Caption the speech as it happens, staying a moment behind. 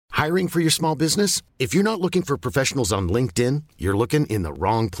Hiring for your small business? If you're not looking for professionals on LinkedIn, you're looking in the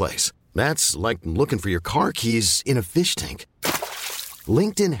wrong place. That's like looking for your car keys in a fish tank.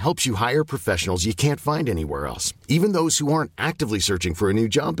 LinkedIn helps you hire professionals you can't find anywhere else, even those who aren't actively searching for a new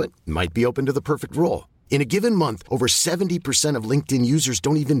job but might be open to the perfect role. In a given month, over 70% of LinkedIn users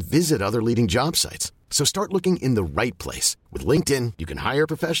don't even visit other leading job sites. So start looking in the right place. With LinkedIn, you can hire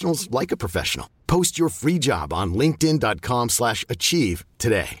professionals like a professional. Post your free job on linkedin.com/achieve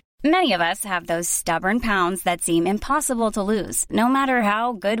today. Many of us have those stubborn pounds that seem impossible to lose, no matter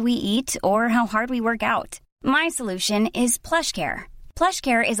how good we eat or how hard we work out. My solution is PlushCare.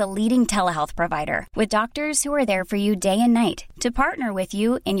 PlushCare is a leading telehealth provider with doctors who are there for you day and night to partner with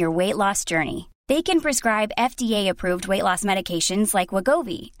you in your weight loss journey. They can prescribe FDA-approved weight loss medications like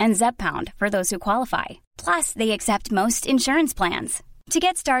Wegovy and Zepbound for those who qualify. Plus, they accept most insurance plans. To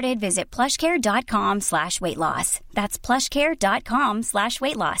get started, visit plushcare.com/weightloss. That's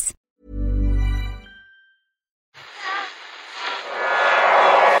plushcare.com/weightloss.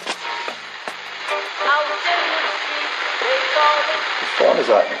 What time is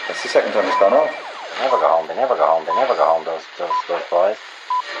that? That's the second time it's gone off. They never go home, those boys.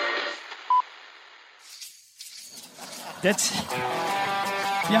 That's...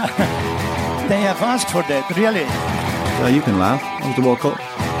 Yeah, they have asked for that, really. So you can laugh. That was the World Cup.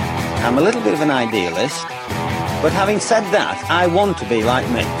 I'm a little bit of an idealist, but having said that, I want to be like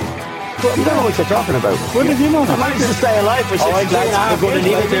me. But you don't know what you're talking about. What did you know? I managed to stay alive for 6 years. I'm going to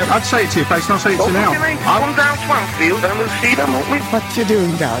leave it there. I'd say it to your face, not say it to you now. Come down Swanfield and we'll see them, won't we? What you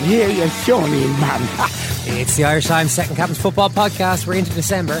doing down here, you shawny man? It's the Irish Times Second Captain's Football Podcast. We're into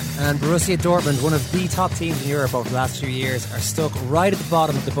December, and Borussia Dortmund, one of the top teams in Europe over the last few years, are stuck right at the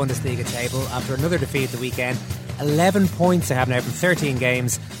bottom of the Bundesliga table after another defeat at the weekend. 11 points they have now from 13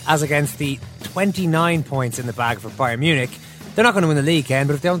 games, as against the 29 points in the bag for Bayern Munich. They're not going to win the league, Ken,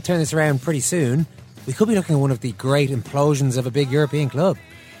 but if they don't turn this around pretty soon, we could be looking at one of the great implosions of a big European club.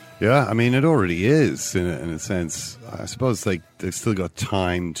 Yeah, I mean, it already is, in a sense. I suppose they've still got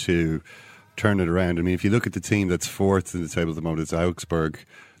time to turn it around. I mean, if you look at the team that's fourth in the table at the moment, it's Augsburg.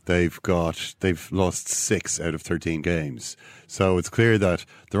 They've lost 6 out of 13 games. So it's clear that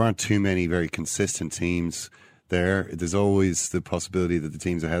there aren't too many very consistent teams there. There's always the possibility that the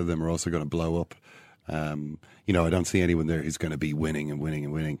teams ahead of them are also going to blow up. I don't see anyone there who's going to be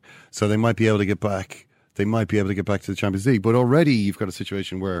winning. So they might be able to get back. They might be able to get back to the Champions League. But already you've got a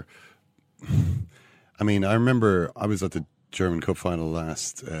situation where, I mean, I remember I was at the German Cup final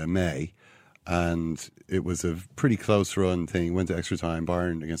last May, and it was a pretty close run thing. Went to extra time,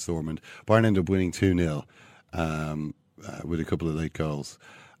 Bayern against Dortmund. Bayern ended up winning 2-0 with a couple of late goals.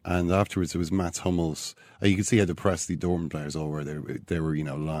 And afterwards, it was Mats Hummels. You could see how depressed the Dortmund players all were. They were,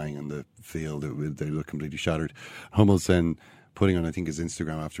 lying on the field. They looked completely shattered. Hummels then putting on, I think, his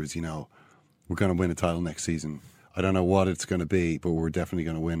Instagram afterwards, we're going to win a title next season. I don't know what it's going to be, but we're definitely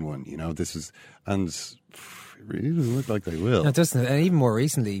going to win one. And it really doesn't look like they will. No, it doesn't. And even more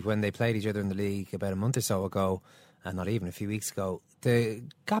recently, when they played each other in the league about a month or so ago, and not even a few weeks ago, the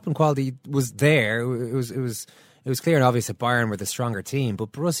gap in quality was there. It was clear and obvious that Bayern were the stronger team,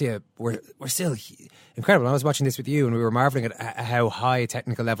 but Borussia were still incredible. I was watching this with you, and we were marvelling at how high a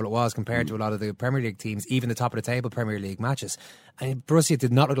technical level it was compared to a lot of the Premier League teams, even the top of the table Premier League matches. And Borussia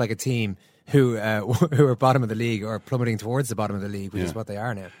did not look like a team who are bottom of the league or plummeting towards the bottom of the league, which is what they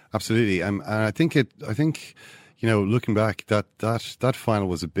are now. Absolutely, and I think looking back, that final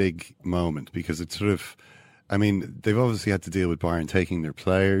was a big moment because it sort of, I mean, they've obviously had to deal with Bayern taking their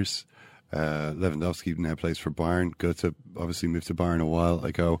players. Lewandowski now plays for Bayern. Goethe obviously moved to Bayern a while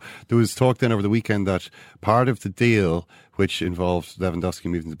ago. There was talk then over the weekend that part of the deal, which involved Lewandowski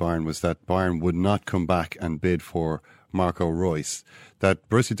moving to Bayern, was that Bayern would not come back and bid for Marco Reus. That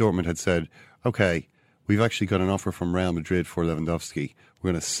Borussia Dortmund had said, okay, we've actually got an offer from Real Madrid for Lewandowski.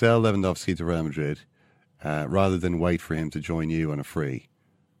 We're going to sell Lewandowski to Real Madrid rather than wait for him to join you on a free.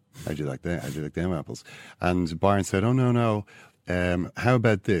 How'd you like that? How'd you like them apples? And Bayern said, oh, no. How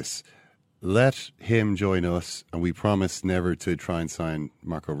about this? Let him join us, and we promise never to try and sign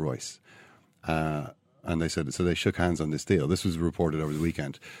Marco Reus. And they said, so they shook hands on this deal. This was reported over the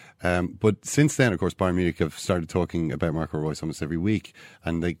weekend. But since then, of course, Bayern Munich have started talking about Marco Reus almost every week,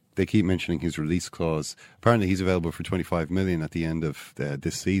 and they keep mentioning his release clause. Apparently, he's available for 25 million at the end of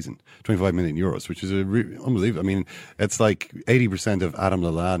this season. 25 million euros, which is unbelievable. I mean, it's like 80% of Adam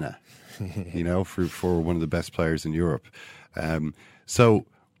Lallana, for one of the best players in Europe. So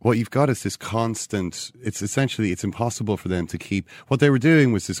what you've got is this constant, it's impossible for them to keep, what they were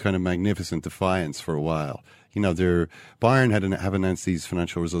doing was this kind of magnificent defiance for a while. Bayern have announced these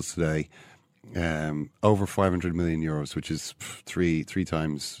financial results today. over 500 million euros, which is three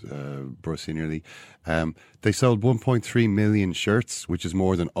times Borussia nearly. They sold 1.3 million shirts, which is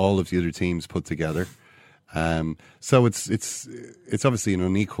more than all of the other teams put together. So it's obviously an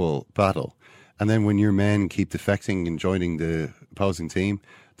unequal battle. And then when your men keep defecting and joining the opposing team,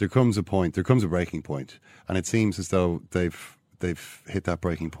 there comes a breaking point, and it seems as though they've hit that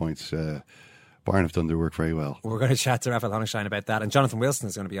breaking point. Bayern have done their work very well. We're going to chat to Raphael Honigstein about that, and Jonathan Wilson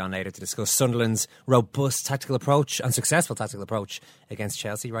is going to be on later to discuss Sunderland's robust tactical approach and successful tactical approach against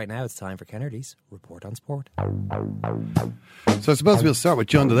Chelsea. Right now, it's time for Ken Hardy's Report on Sport. So I suppose we'll start with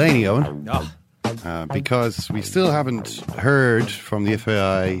John Delaney, Owen. Oh. Because we still haven't heard from the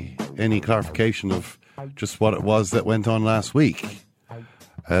FAI any clarification of just what it was that went on last week.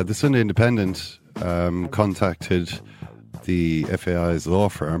 The Sunday Independent contacted the FAI's law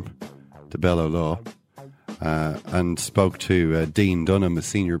firm, De Bello Law, and spoke to Dean Dunham, a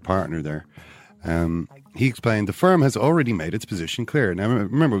senior partner there. He explained the firm has already made its position clear. Now,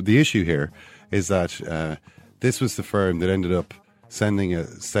 remember, the issue here is that this was the firm that ended up sending a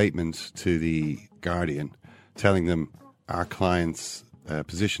statement to the Guardian telling them our client's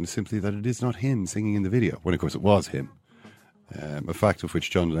position is simply that it is not him singing in the video, when of course it was him. A fact of which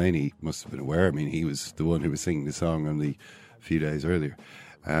John Delaney must have been aware. I mean, he was the one who was singing the song only a few days earlier.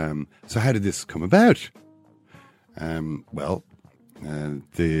 So how did this come about? The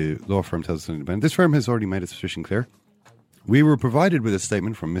law firm tells us independent. This firm has already made its position clear. We were provided with a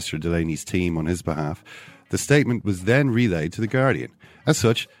statement from Mr. Delaney's team on his behalf. The statement was then relayed to the Guardian. As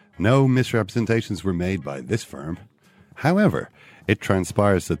such, no misrepresentations were made by this firm. However, it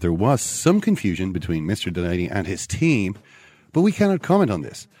transpires that there was some confusion between Mr. Delaney and his team, but we cannot comment on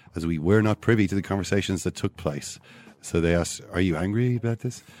this, as we were not privy to the conversations that took place. So they asked, are you angry about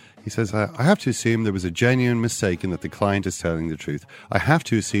this? He says, I have to assume there was a genuine mistake and that the client is telling the truth. I have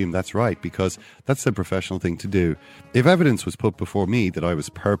to assume that's right because that's the professional thing to do. If evidence was put before me that I was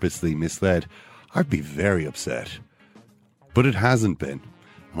purposely misled, I'd be very upset. But it hasn't been.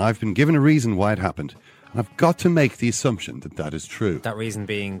 And I've been given a reason why it happened. And I've got to make the assumption that that is true. That reason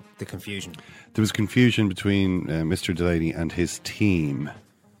being the confusion. There was confusion between Mr. Delaney and his team,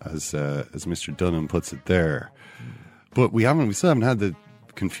 as Mr. Dunham puts it there. But we still haven't had the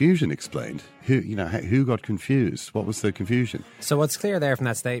confusion explained. Who got confused? What was the confusion? So what's clear there from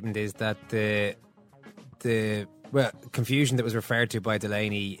that statement is that the confusion that was referred to by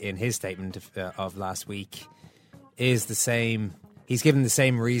Delaney in his statement of last week is the same. He's given the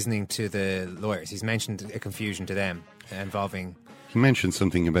same reasoning to the lawyers. He's mentioned a confusion to them involving. He mentioned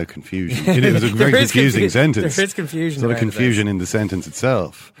something about confusion. It was a very confusing sentence. There is confusion. There's a lot of confusion in the sentence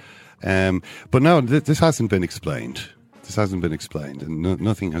itself. But no, this hasn't been explained. This hasn't been explained, and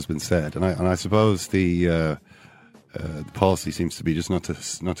nothing has been said. And I suppose the policy seems to be just not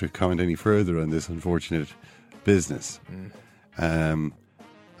to comment any further on this unfortunate business, and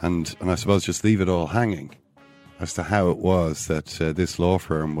I suppose just leave it all hanging as to how it was that this law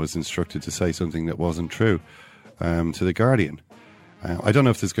firm was instructed to say something that wasn't true to the Guardian. I don't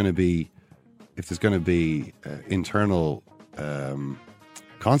know if there's going to be internal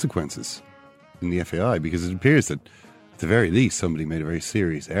consequences in the FAI, because it appears that at the very least somebody made a very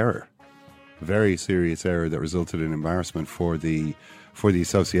serious error that resulted in embarrassment for the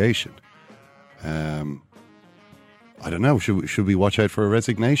association. I don't know. Should we watch out for a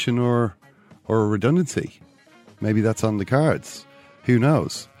resignation or a redundancy? Maybe that's on the cards. Who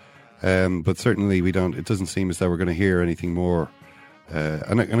knows? But certainly we don't. It doesn't seem as though we're going to hear anything more.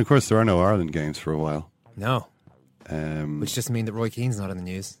 And of course, there are no Ireland games for a while. No. Which doesn't mean that Roy Keane's not in the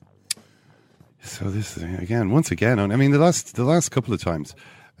news. So this once again. I mean, the last couple of times,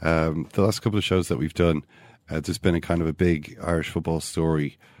 the last couple of shows that we've done, there's been a kind of a big Irish football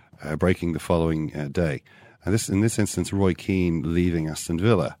story breaking the following day. And in this instance, Roy Keane leaving Aston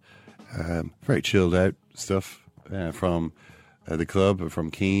Villa. Very chilled out stuff from the club, from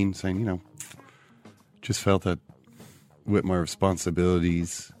Keane, saying, just felt that with my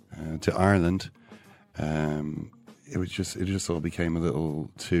responsibilities to Ireland, it just all became a little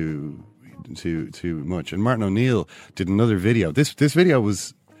too much. And Martin O'Neill did another video. This video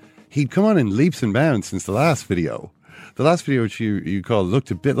he'd come on in leaps and bounds since the last video. The last video, which you called,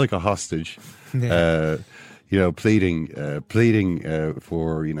 looked a bit like a hostage. Yeah. Pleading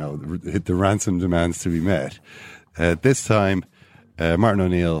for the ransom demands to be met. This time, Martin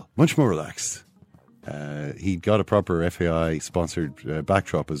O'Neill, much more relaxed. He got a proper FAI sponsored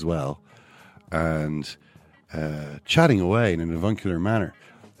backdrop as well, and chatting away in an avuncular manner,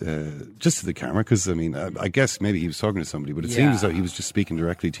 just to the camera. Because I guess maybe he was talking to somebody, but it seems as though he was just speaking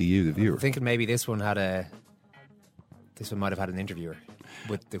directly to you, the viewer. I'm thinking maybe this one might have had an interviewer.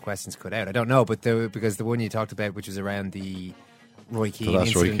 with the questions cut out. I don't know, but because the one you talked about, which was around the Roy Keane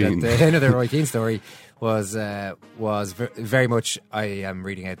incident, another Roy Keane story, was very much, I am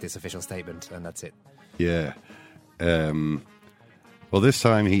reading out this official statement, and that's it. Yeah. Well, this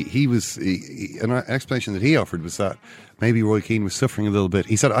time an explanation that he offered was that maybe Roy Keane was suffering a little bit.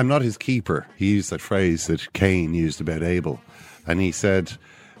 He said, "I'm not his keeper." He used that phrase that Kane used about Abel, and he said,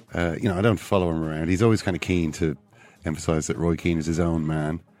 I don't follow him around. He's always kind of keen to emphasise that Roy Keane is his own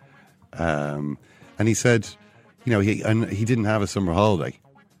man, and he said, he didn't have a summer holiday.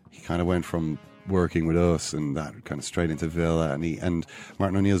 He kind of went from working with us and that kind of straight into Villa, and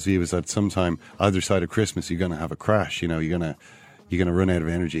Martin O'Neill's view is that sometime either side of Christmas you're going to have a crash. You're going to run out of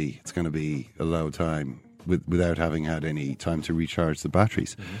energy. It's going to be a low time without having had any time to recharge the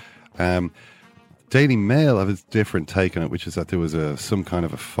batteries. Mm-hmm. Daily Mail have a different take on it, which is that there was some kind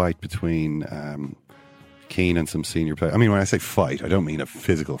of a fight between Keane and some senior players. I mean, when I say fight, I don't mean a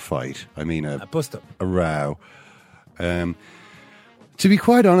physical fight. I mean a bust-up, a row. To be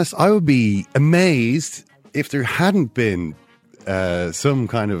quite honest, I would be amazed if there hadn't been some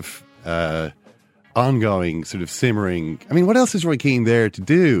kind of ongoing sort of simmering. I mean, what else is Roy Keane there to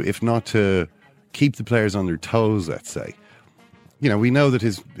do if not to keep the players on their toes, let's say? We know that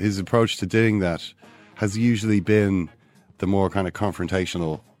his approach to doing that has usually been the more kind of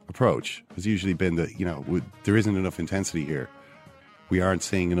confrontational approach. Has usually been that, there isn't enough intensity here. We aren't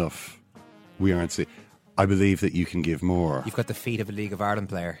seeing enough. I believe that you can give more. You've got the feet of a League of Ireland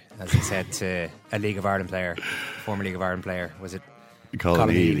player, as he said to a League of Ireland player, former League of Ireland player. Was it Colin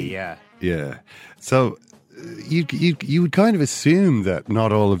Healy? Yeah. Yeah. So you would kind of assume that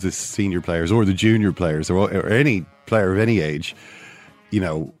not all of the senior players or the junior players or any player of any age,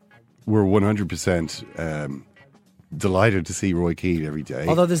 were 100% delighted to see Roy Keane every day.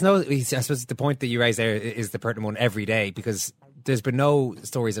 Although I suppose the point that you raised there is the pertinent one every day, because there's been no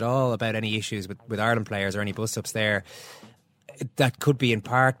stories at all about any issues with Ireland players or any bust-ups there. That could be in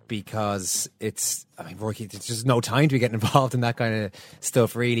part because Roy Keane, there's just no time to be getting involved in that kind of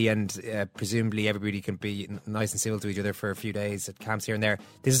stuff, really, and presumably everybody can be nice and civil to each other for a few days at camps here and there.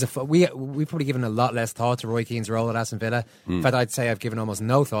 This is we've probably given a lot less thought to Roy Keane's role at Aston Villa. In fact, I'd say I've given almost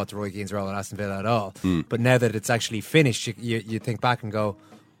no thought to Roy Keane's role at Aston Villa at all. But now that it's actually finished, you think back and go,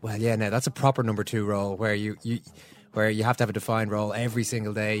 well, yeah, now that's a proper number 2 role where you have to have a defined role every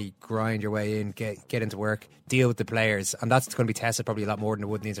single day, grind your way in, get into work, deal with the players, and that's going to be tested probably a lot more than it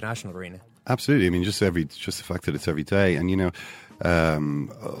would in the international arena. Absolutely. I mean, just the fact that it's every day, and a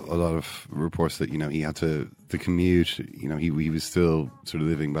lot of reports that he had to commute. He was still sort of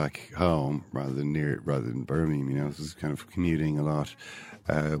living back home rather than Birmingham. So he was kind of commuting a lot.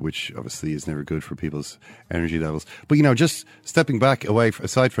 Which obviously is never good for people's energy levels. But just stepping back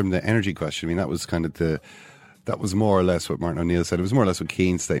aside from the energy question, I mean, that was kind of that was more or less what Martin O'Neill said. It was more or less what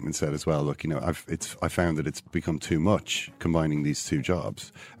Keane's statement said as well. Look, I found that it's become too much combining these two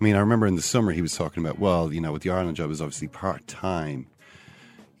jobs. I mean, I remember in the summer he was talking about, well, with the Ireland job is obviously part time.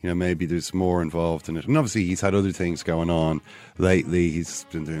 Maybe there's more involved in it. And obviously he's had other things going on lately. He's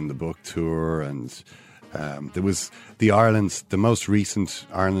been doing the book tour, and there was the most recent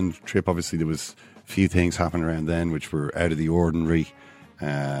Ireland trip. Obviously there was a few things happening around then which were out of the ordinary.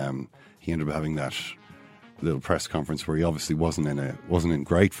 He ended up having that little press conference where he obviously wasn't in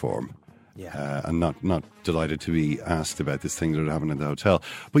great form, and not delighted to be asked about this thing that had happened at the hotel.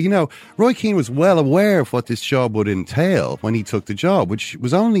 But Roy Keane was well aware of what this job would entail when he took the job, which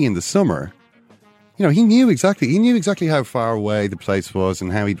was only in the summer. He knew exactly how far away the place was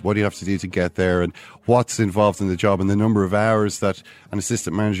and what he'd have to do to get there and what's involved in the job and the number of hours that an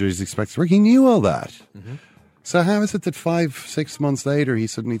assistant manager is expected to work. He knew all that. Mm-hmm. So how is it that 5-6 months later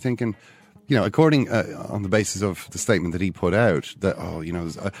he's suddenly thinking, according on the basis of the statement that he put out, that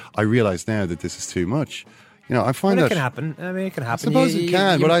I realise now that this is too much. I find that it can happen. I mean, it can happen. I suppose it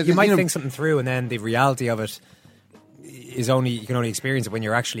can, but you might think something through, and then the reality of it is you can only experience it when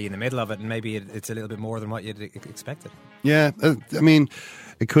you're actually in the middle of it, and maybe it's a little bit more than what you'd expected. Yeah, I mean,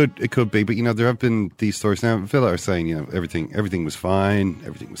 it could be, but there have been these stories now. Villa are saying everything was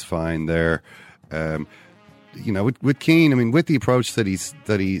fine there. With Keane, I mean, with the approach that he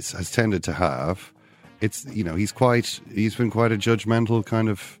has tended to have, it's he's been quite a judgmental kind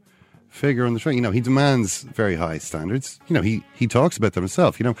of figure on the train. He demands very high standards. He talks about them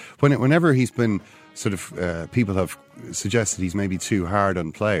himself. Whenever he's been sort of people have suggested he's maybe too hard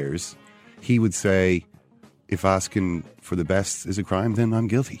on players, he would say, if asking for the best is a crime, then I'm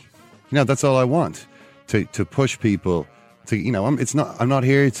guilty. That's all I want, to push people to I'm not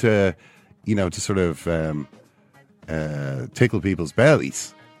here to to sort of tickle people's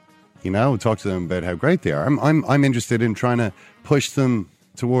bellies. talk to them about how great they are. I'm interested in trying to push them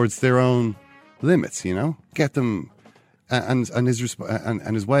towards their own limits, get them, and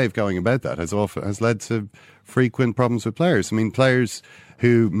his way of going about that has led to frequent problems with players. I mean, players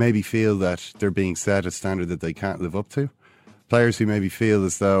who maybe feel that they're being set a standard that they can't live up to, players who maybe feel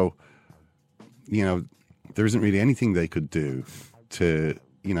as though, there isn't really anything they could do to,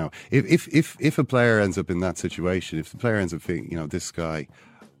 if a player ends up in that situation, if the player ends up thinking, this guy,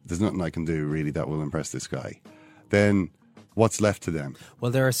 there's nothing I can do really that will impress this guy, then what's left to them?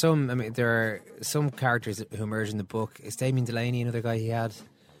 Well, there are some characters who emerge in the book. Is Damien Delaney another guy he had?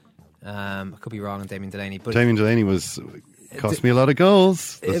 I could be wrong on Damien Delaney, but Damien Delaney cost me a lot of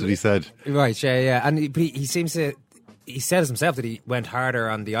goals. That's what he said. Right, yeah. And he seems to, he says himself that he went harder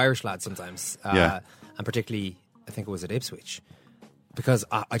on the Irish lads sometimes, and particularly I think it was at Ipswich, because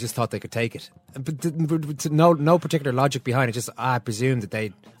I just thought they could take it. But no particular logic behind it. Just I presume that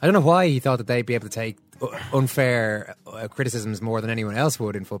I don't know why he thought that they'd be able to take unfair criticisms more than anyone else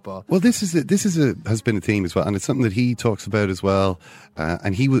would in football. Well, this has been a theme as well, and it's something that he talks about as well.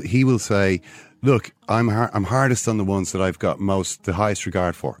 And he will say, "Look, I'm hardest on the ones that I've got the highest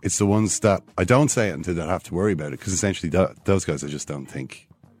regard for. It's the ones that I don't say it until I have to worry about it, because essentially those guys I just don't think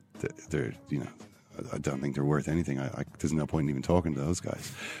they're I don't think they're worth anything. There's no point in even talking to those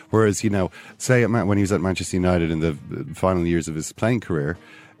guys." Whereas, say when he was at Manchester United in the final years of his playing career,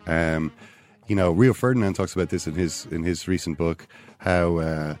 Rio Ferdinand talks about this in his recent book,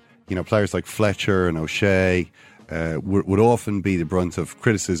 how players like Fletcher and O'Shea would often be the brunt of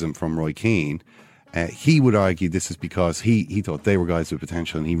criticism from Roy Keane. He would argue this is because he thought they were guys with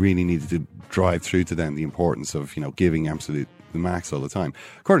potential, and he really needed to drive through to them the importance of giving absolute the max all the time.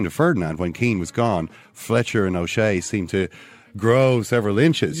 According to Ferdinand, when Keane was gone, Fletcher and O'Shea seemed to grow several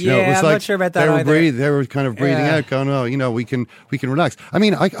inches. Yeah, it was I'm like not sure about that either. They were kind of breathing out, going, "Oh, we can relax." I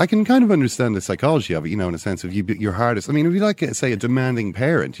mean, I can kind of understand the psychology of it, in a sense of your hardest. I mean, if you like, say, a demanding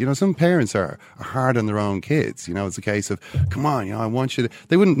parent, some parents are hard on their own kids. It's a case of, "Come on, I want you to."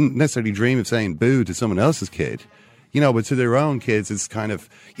 They wouldn't necessarily dream of saying boo to someone else's kid. But to their own kids, it's kind of,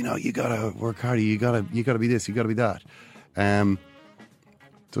 you gotta work harder, you gotta be this, you gotta be that.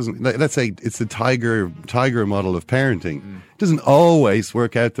 Let's say it's the tiger model of parenting. It doesn't always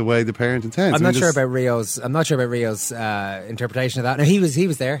work out the way the parent intends. I'm not sure about Rio's interpretation of that. No, he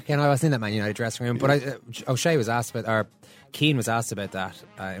was there. Ken, I was in that Man United dressing room, but O'Shea was asked about, or Keane was asked about that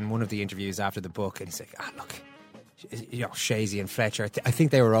in one of the interviews after the book, and he's like, "Look, Shazy and Fletcher, I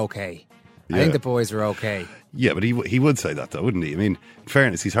think they were okay. I think the boys were okay." Yeah, but he would say that though, wouldn't he? I mean, in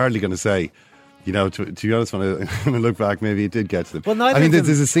fairness, he's hardly going to say, to be honest, when I look back, maybe it did get to them. Well,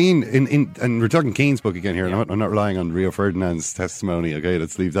 there's a scene and we're talking Keane's book again here, and I'm not relying on Rio Ferdinand's testimony. Okay,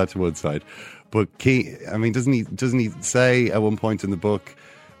 let's leave that to one side. But Keane, doesn't he say at one point in the book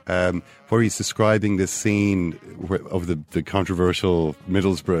where he's describing this scene of the controversial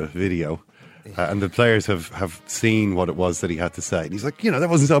Middlesbrough video? And the players have seen what it was that he had to say. And he's like, that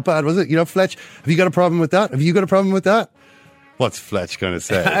wasn't so bad, was it? Fletch, have you got a problem with that? Have you got a problem with that? What's Fletch going to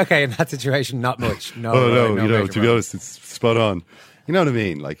say? Okay, in that situation, not much. No, to be honest, it's spot on. You know what I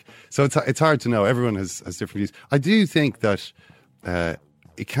mean? So it's hard to know. Everyone has different views. I do think that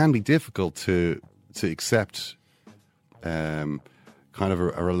it can be difficult to accept kind of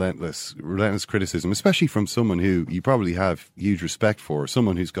a relentless criticism, especially from someone who you probably have huge respect for,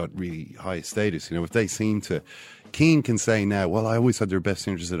 someone who's got really high status. If they seem to... Keane can say now, "Well, I always had their best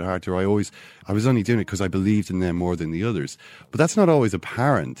interests at heart," or I was only doing it because I believed in them more than the others. But that's not always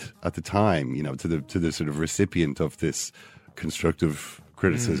apparent at the time, to the sort of recipient of this constructive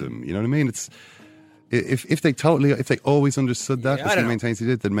criticism. You know what I mean? It's if they always understood that, as he maintains he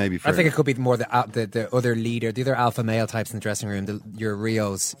did, then maybe fair. I think it could be more the other leader, the other alpha male types in the dressing room, your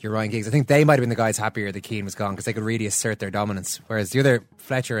Rios, your Ryan Giggs. I think they might have been the guys happier that Keane was gone, because they could really assert their dominance. Whereas the other,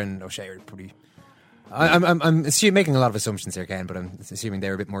 Fletcher and O'Shea, are pretty... I'm making a lot of assumptions here, Ken, but I'm assuming they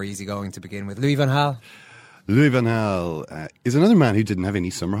were a bit more easy-going to begin with. Louis van Gaal? Louis van Gaal is another man who didn't have any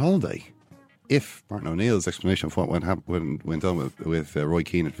summer holiday. If Martin O'Neill's explanation of what went on with Roy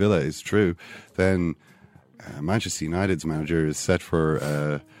Keane at Villa is true, then Manchester United's manager is set for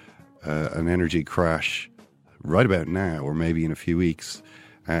an energy crash right about now, or maybe in a few weeks,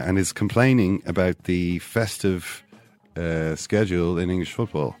 and is complaining about the festive schedule in English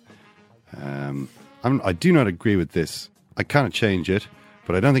football. I do not agree with this. I cannot change it,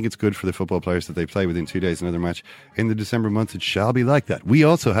 but I don't think it's good for the football players that they play within 2 days another match. In the December month, it shall be like that. We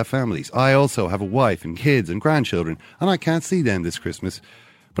also have families. I also have a wife and kids and grandchildren, and I can't see them this Christmas.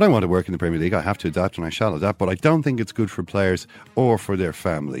 But I want to work in the Premier League. I have to adapt, and I shall adapt. But I don't think it's good for players or for their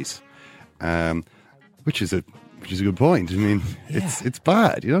families, which is Which is a good point. I mean, it's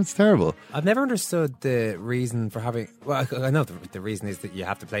bad. You know, it's terrible. I've never understood the reason for having... Well, I know the reason is that you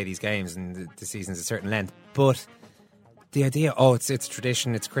have to play these games and the season's a certain length. But the idea, it's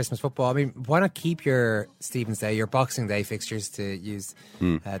tradition, it's Christmas football. I mean, why not keep your Stephen's Day, your Boxing Day fixtures, to use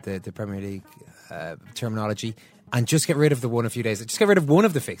the Premier League terminology, and just get rid of the one a few days. Just get rid of one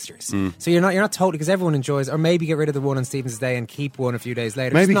of the fixtures. So you're not totally, because everyone enjoys, or maybe get rid of the one on Stephen's Day and keep one a few days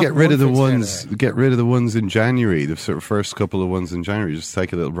later. Maybe get rid of the ones in January, the sort of first couple of ones in January. Just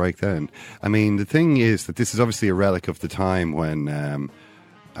take a little break then. I mean, the thing is that this is obviously a relic of the time when,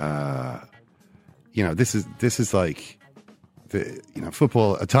 this is like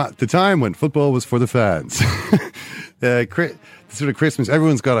football. The time when football was for the fans. Sort of Christmas,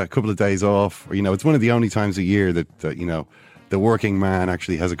 everyone's got a couple of days off. Or, it's one of the only times a year that the working man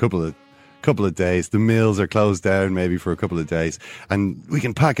actually has a couple of days. The mills are closed down maybe for a couple of days, and we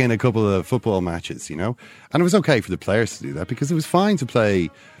can pack in a couple of football matches. And it was okay for the players to do that because it was fine to play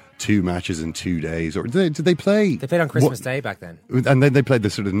 2 matches in 2 days. Or did they play? They played on Christmas Day back then, and then they played the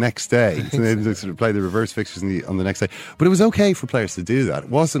sort of next day. So they sort of played the reverse fixtures on the next day. But it was okay for players to do that. It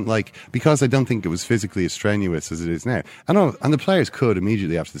wasn't like, because I don't think it was physically as strenuous as it is now. And the players could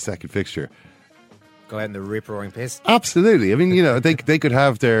immediately after the second fixture go out in the rip-roaring piss. Absolutely. I mean, they could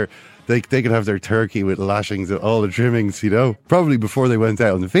have their. They could have their turkey with lashings and all the trimmings, probably before they went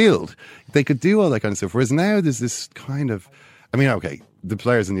out on the field. They could do all that kind of stuff. Whereas now there's this kind of, the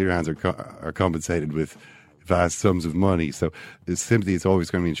players on the other hand are compensated with vast sums of money, so sympathy is always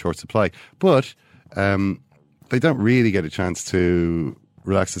going to be in short supply. But they don't really get a chance to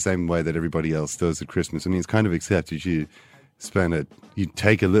relax the same way that everybody else does at Christmas. I mean, it's kind of accepted you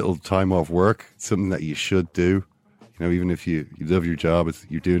take a little time off work, something that you should do. Even if you love your job,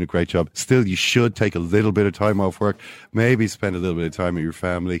 you're doing a great job, still you should take a little bit of time off work, maybe spend a little bit of time with your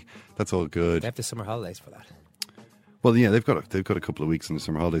family. That's all good. They have the summer holidays for that. Well, yeah, they've got a couple of weeks in the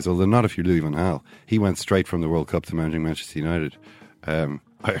summer holidays, although not if you're Louis van Gaal. He went straight from the World Cup to managing Manchester United. I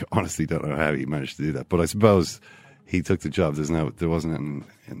honestly don't know how he managed to do that, but I suppose he took the job. There wasn't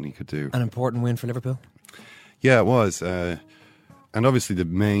anything he could do. An important win for Liverpool? Yeah, it was. And obviously the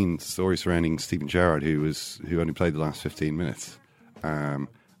main story surrounding Steven Gerrard, who only played the last 15 minutes.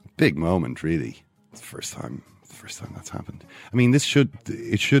 Big moment, really. It's the first time that's happened. I mean, it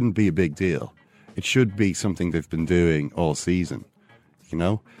shouldn't be a big deal. It should be something they've been doing all season,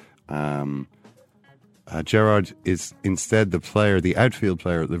 Gerrard is instead the outfield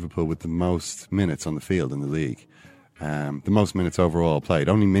player at Liverpool with the most minutes on the field in the league. The most minutes overall played.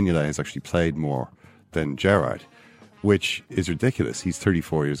 Only Mignolet has actually played more than Gerrard, which is ridiculous. He's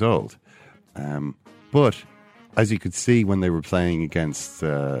 34 years old. But as you could see when they were playing against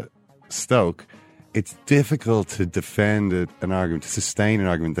Stoke, it's difficult to defend an argument, to sustain an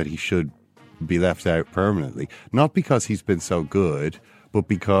argument that he should be left out permanently. Not because he's been so good, but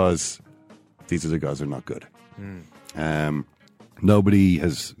because these other guys are not good. Nobody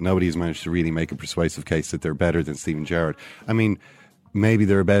has managed to really make a persuasive case that they're better than Steven Gerrard. I mean, maybe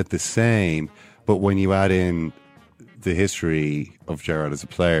they're about the same, but when you add in the history of Gerrard as a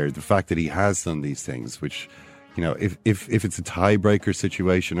player, the fact that he has done these things, which, if it's a tiebreaker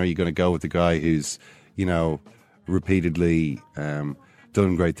situation, are you going to go with the guy who's, repeatedly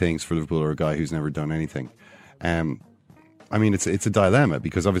done great things for Liverpool, or a guy who's never done anything? I mean, it's a dilemma,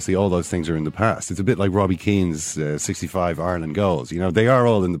 because obviously all those things are in the past. It's a bit like Robbie Keane's 65 Ireland goals. They are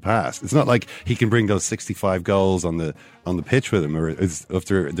all in the past. It's not like he can bring those 65 goals on the pitch with him, or if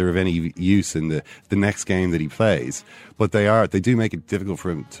they're of any use in the next game that he plays. But they do make it difficult for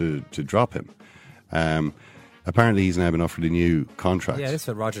him to drop him. Apparently, he's now been offered a new contract. Yeah, this is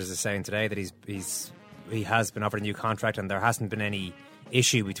what Rodgers is saying today, that he has been offered a new contract, and there hasn't been any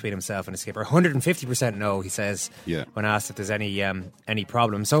issue between himself and his skipper. 150% no, he says, when asked if there's any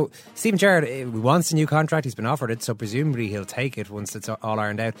problem. So Steven Gerrard wants a new contract. He's been offered it, so presumably he'll take it once it's all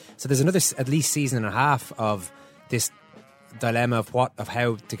ironed out. So there's another at least season and a half of this dilemma of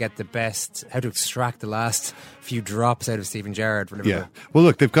how to get the best, how to extract the last few drops out of Steven Gerrard for Liverpool. Yeah. Well,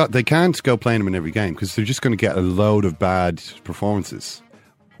 look, they can't go playing him in every game, because they're just going to get a load of bad performances.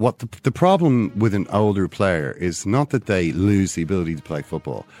 What the problem with an older player is not that they lose the ability to play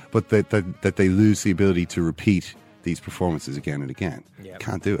football, but that they lose the ability to repeat these performances again and again. Yep.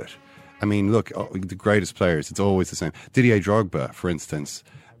 Can't do it. I mean, look, the greatest players, it's always the same. Didier Drogba, for instance,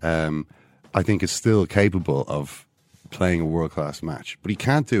 I think is still capable of playing a world-class match, but he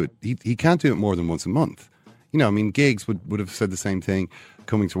can't do it. He can't do it more than once a month. I mean, Giggs would have said the same thing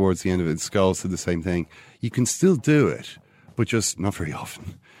coming towards the end of it. Scholes said the same thing. You can still do it, but just not very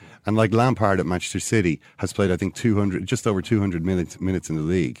often. And like Lampard at Manchester City has played, I think, just over 200 minutes in the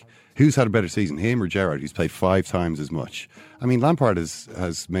league. Who's had a better season, him or Gerrard, who's played 5 times as much? I mean, Lampard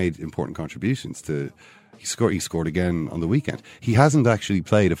has made important contributions to... He scored again on the weekend. He hasn't actually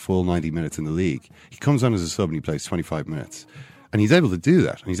played a full 90 minutes in the league. He comes on as a sub and he plays 25 minutes. And he's able to do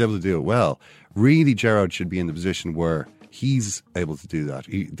that, and he's able to do it well. Really, Gerrard should be in the position where he's able to do that.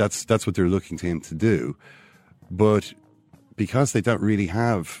 That's what they're looking to him to do. But because they don't really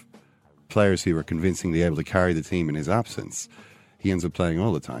have players who are convincingly able to carry the team in his absence, he ends up playing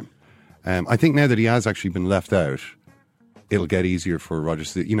all the time. I think now that he has actually been left out, it'll get easier for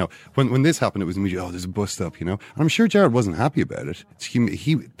Rodgers to, when this happened, it was immediately, there's a bust up, And I'm sure Gerrard wasn't happy about it.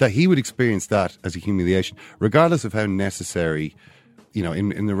 That he would experience that as a humiliation, regardless of how necessary,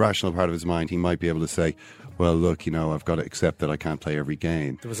 in the rational part of his mind, he might be able to say, well, look, I've got to accept that I can't play every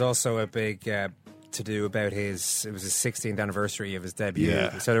game. There was also a big to-do about it was his 16th anniversary of his debut.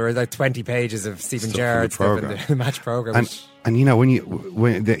 Yeah. So there were like 20 pages of Steven Gerrard's stuff in the match programme. And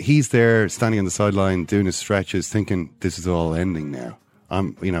when he's there standing on the sideline doing his stretches, thinking this is all ending now.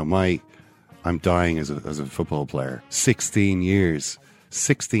 I'm dying as a football player. 16 years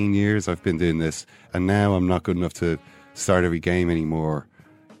I've been doing this, and now I'm not good enough to start every game anymore.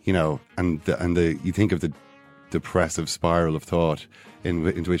 And you think of the depressive spiral of thought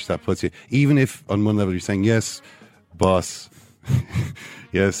into which that puts you. Even if on one level you're saying, yes, boss,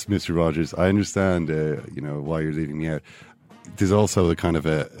 yes, Mr. Rodgers, I understand, why you're leaving me out. There's also the kind of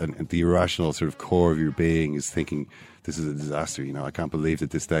the irrational sort of core of your being is thinking, this is a disaster. I can't believe that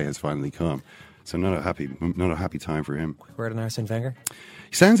this day has finally come. So not a happy time for him. Quick word on Arsene Wenger.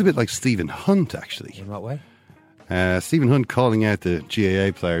 He sounds a bit like Stephen Hunt, actually. In what way? Stephen Hunt calling out the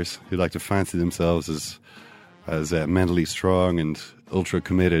GAA players who like to fancy themselves as mentally strong and ultra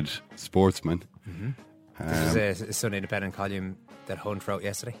committed sportsmen. Mm-hmm. This was a Sunday Independent column that Hunt wrote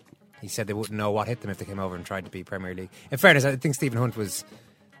yesterday. He said they wouldn't know what hit them if they came over and tried to be Premier League. In fairness, I think Stephen Hunt was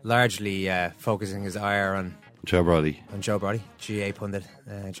largely focusing his ire on Joe Brody. GA pundit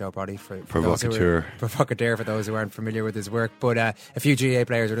Joe Brody. Provocateur for those who aren't familiar with his work. But a few GA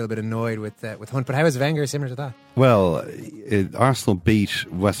players are a little bit annoyed with Hunt. But how is Wenger similar to that? Well, Arsenal beat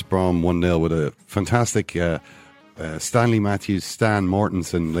West Brom 1-0 with a fantastic Stanley Matthews, Stan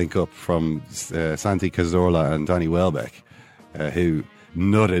Mortensen link up from Santi Cazorla and Danny Welbeck, who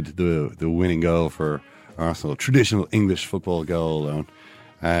nutted the winning goal for Arsenal. Traditional English football goal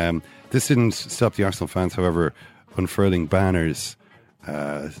alone. This didn't stop the Arsenal fans, however, unfurling banners.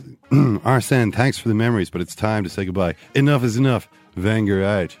 Arsene, thanks for the memories, but it's time to say goodbye. Enough is enough. Wenger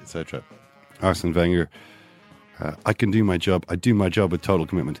out, etc. Arsene Wenger, I can do my job. I do my job with total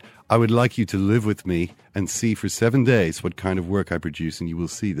commitment. I would like you to live with me and see for 7 days what kind of work I produce, and you will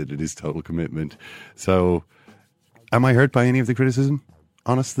see that it is total commitment. So, am I hurt by any of the criticism?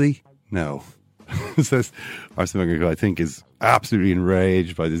 Honestly, no. Says Arsene Wenger, who I think is absolutely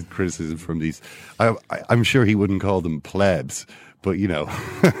enraged by this criticism from these. I'm sure he wouldn't call them plebs, but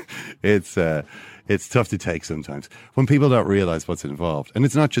it's tough to take sometimes when people don't realise what's involved. And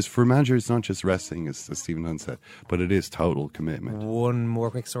it's not just for managers, it's not just resting, as Stephen Hunt said, but it is total commitment. One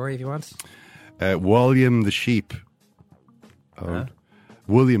more quick story if you want. William the Sheep.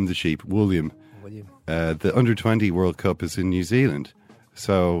 William the Sheep. William. The Under-20 World Cup is in New Zealand.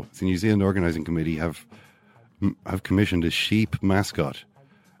 So the New Zealand organising committee have commissioned a sheep mascot,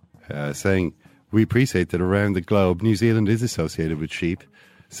 saying, we appreciate that around the globe New Zealand is associated with sheep.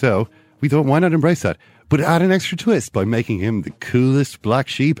 So we thought, why not embrace that? But add an extra twist by making him the coolest black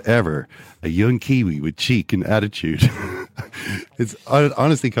sheep ever, a young Kiwi with cheek and attitude. I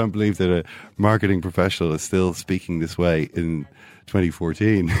honestly can't believe that a marketing professional is still speaking this way in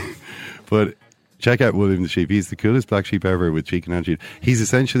 2014. But check out William the Sheep. He's the coolest black sheep ever with cheek and attitude. He's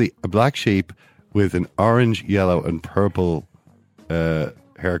essentially a black sheep with an orange, yellow and purple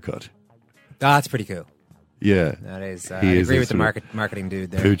haircut. That's pretty cool. Yeah. That is. I agree with the marketing dude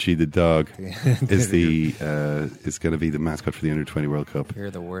there. Poochie the dog is going to be the mascot for the Under-20 World Cup.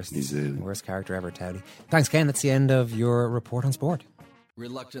 You're the worst character ever, Towdy. Thanks, Ken. That's the end of your report on sport.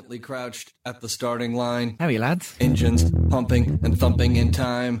 Reluctantly crouched at the starting line. How are you, lads? Engines pumping and thumping in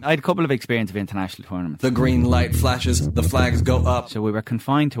time. I had a couple of experience of international tournaments. The green light flashes, the flags go up. So we were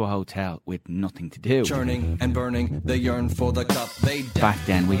confined to a hotel with nothing to do. Churning and burning, they yearn for the cup. Back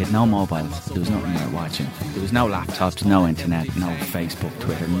then, we had no mobiles. There was nothing we were watching. There was no laptops, no internet, no Facebook,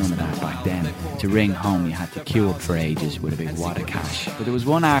 Twitter, none of that back then. To ring home, you had to queue up for ages with a big wad of cash. But there was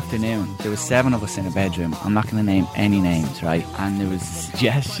one afternoon, there was 7 of us in a bedroom. I'm not going to name any names, right? And there was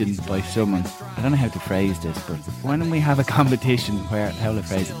suggestions by someone, I don't know how to phrase this, but why don't we have a competition where, how will I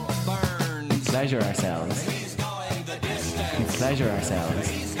phrase it? We pleasure ourselves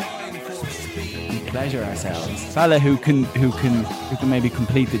pleasure ourselves. Fella who can maybe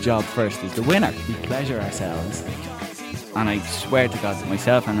complete the job first is the winner. We pleasure ourselves, and I swear to God that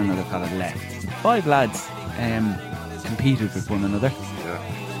myself and another fella left. 5 lads competed with one another.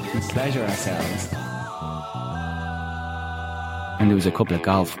 We pleasure ourselves. And there was a couple of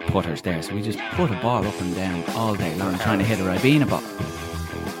golf putters there, so we just put a ball up and down all day long trying to hit a Ribena ball.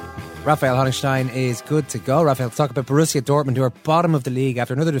 Raphael Honigstein is good to go. Raphael, let's talk about Borussia Dortmund, who are bottom of the league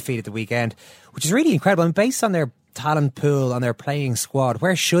after another defeat at the weekend, which is really incredible. And based on their talent pool, on their playing squad,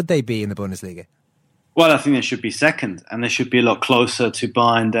 where should they be in the Bundesliga? Well, I think they should be second, and they should be a lot closer to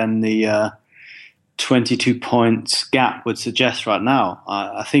Bayern than the 22 points gap would suggest right now.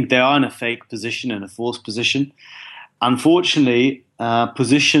 I think they are in a fake position, in a false position. Unfortunately,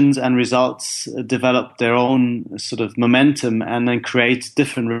 positions and results develop their own sort of momentum and then create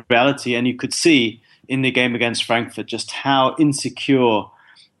different reality. And you could see in the game against Frankfurt just how insecure,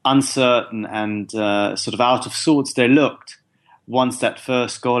 uncertain and sort of out of sorts they looked once that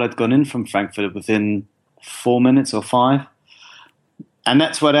first goal had gone in from Frankfurt within 4 minutes or 5. And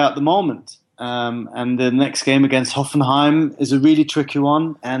that's where they're at the moment. And the next game against Hoffenheim is a really tricky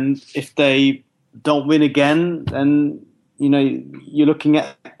one. And if they don't win again, then you're looking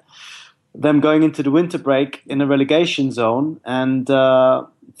at them going into the winter break in a relegation zone and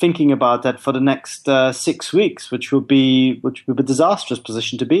thinking about that for the next 6 weeks, which would be a disastrous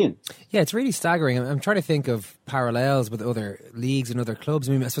position to be in. Yeah, it's really staggering. I'm trying to think of parallels with other leagues and other clubs.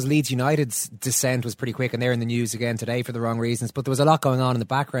 I mean, I suppose Leeds United's descent was pretty quick, and they're in the news again today for the wrong reasons. But there was a lot going on in the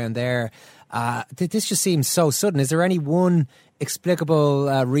background there. This just seems so sudden. Is there any one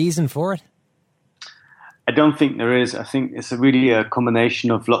explicable reason for it? I don't think there is. I think it's really a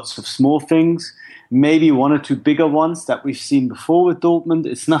combination of lots of small things, maybe one or two bigger ones that we've seen before with Dortmund.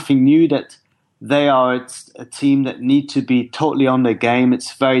 It's nothing new that they are a team that need to be totally on their game.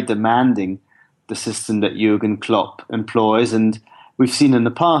 It's very demanding, the system that Jurgen Klopp employs. And we've seen in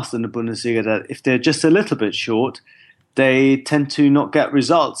the past in the Bundesliga that if they're just a little bit short, they tend to not get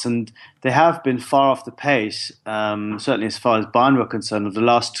results, and they have been far off the pace, certainly as far as Bayern were concerned, of the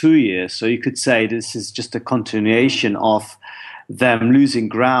last 2 years. So you could say this is just a continuation of them losing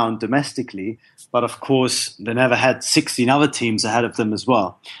ground domestically. But of course, they never had 16 other teams ahead of them as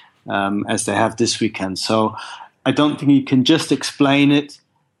well, as they have this weekend. So I don't think you can just explain it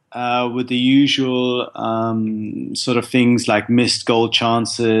with the usual sort of things like missed goal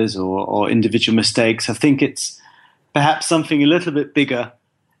chances or individual mistakes. I think it's perhaps something a little bit bigger.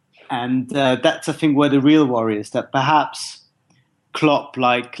 And that's, I think, where the real worry is, that perhaps Klopp,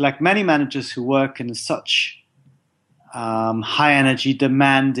 like many managers who work in such high energy,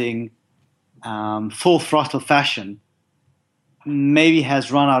 demanding, full throttle fashion, maybe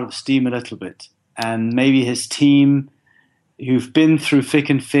has run out of steam a little bit. And maybe his team, who've been through thick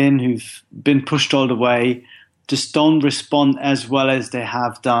and thin, who've been pushed all the way, just don't respond as well as they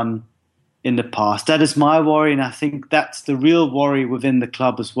have done in the past. That is my worry, and I think that's the real worry within the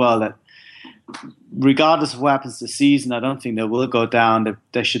club as well, that regardless of what happens this season, I don't think they will go down.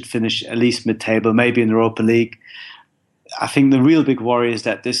 They should finish at least mid-table, maybe in the Europa League. I think the real big worry is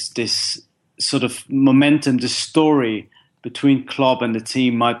that this sort of momentum, this story between Klopp and the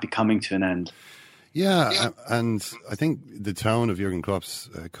team might be coming to an end. Yeah, and I think the tone of Jurgen Klopp's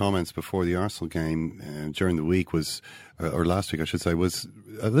comments before the Arsenal game during the week was, or last week I should say, was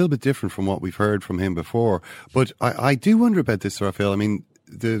a little bit different from what we've heard from him before. But I do wonder about this, Raphael. I mean,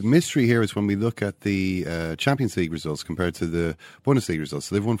 the mystery here is when we look at the Champions League results compared to the Bundesliga results.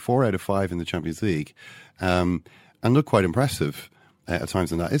 So they've won 4 out of 5 in the Champions League and look quite impressive at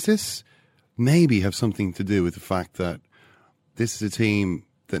times in that. Is this maybe have something to do with the fact that this is a team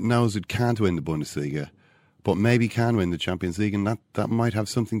that knows it can't win the Bundesliga, but maybe can win the Champions League, and that might have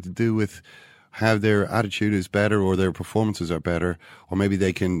something to do with how their attitude is better or their performances are better, or maybe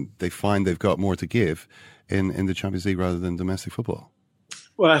they find they've got more to give in the Champions League rather than domestic football?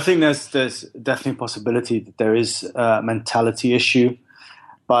 Well, I think there's definitely a possibility that there is a mentality issue.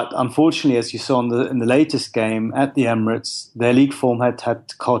 But unfortunately, as you saw in the latest game at the Emirates, their league form had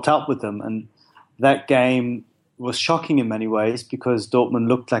caught up with them, and that game was shocking in many ways because Dortmund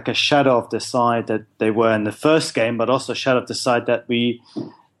looked like a shadow of the side that they were in the first game, but also a shadow of the side that we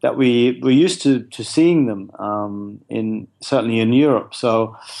were used to seeing them certainly in Europe.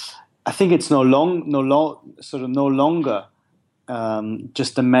 So I think it's no longer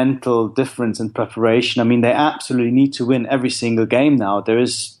just a mental difference in preparation. I mean, they absolutely need to win every single game now. There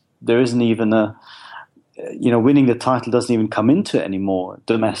isn't even winning the title doesn't even come into it anymore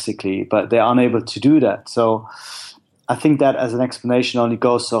domestically, but they're unable to do that. So I think that as an explanation only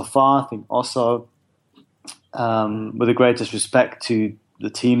goes so far. I think also, with the greatest respect to the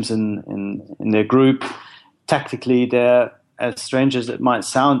teams in their group. Tactically, they're, as strange as it might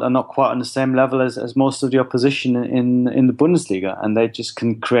sound, are not quite on the same level as most of the opposition in the Bundesliga, and they just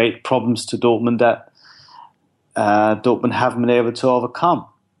can create problems to Dortmund that Dortmund haven't been able to overcome.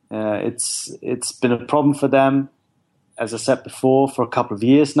 It's been a problem for them, as I said before, for a couple of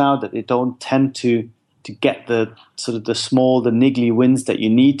years now, that they don't tend to get the sort of the small, the niggly wins that you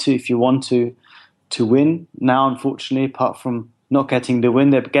need to if you want to win. Now, unfortunately, apart from not getting the win,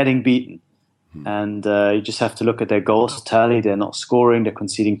 they're getting beaten. And you just have to look at their goals tally. They're not scoring. They're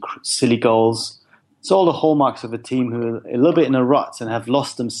conceding silly goals. It's all the hallmarks of a team who are a little bit in a rut and have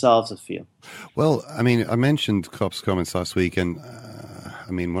lost themselves, I feel. Well, I mean, I mentioned Klopp's comments last week, and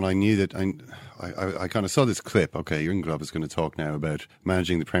I mean, when I knew that, I kind of saw this clip. Okay, Jurgen Klopp is going to talk now about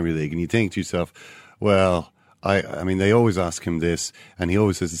managing the Premier League, and you think to yourself, well, I mean, they always ask him this, and he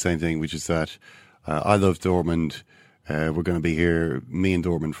always says the same thing, which is that I love Dortmund. We're going to be here, me and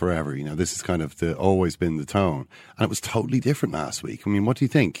Dortmund forever. You know, this is kind of always been the tone. And it was totally different last week. I mean, what do you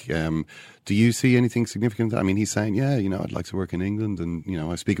think? Do you see anything significant? I mean, he's saying, yeah, you know, I'd like to work in England, and, you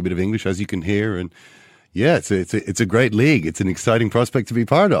know, I speak a bit of English, as you can hear. And yeah, it's a great league. It's an exciting prospect to be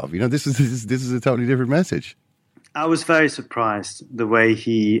part of. You know, this is a totally different message. I was very surprised the way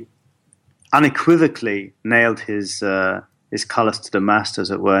he unequivocally nailed his colours to the mast, as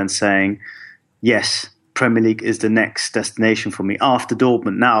it were, and saying, yes, Premier League is the next destination for me after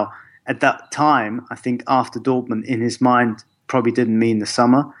Dortmund. Now, at that time, I think after Dortmund in his mind probably didn't mean the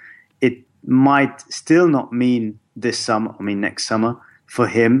summer. It might still not mean this summer, next summer for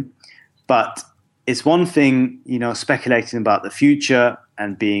him. But it's one thing, you know, speculating about the future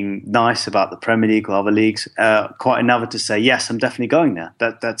and being nice about the Premier League or other leagues. Quite another to say, yes, I'm definitely going there.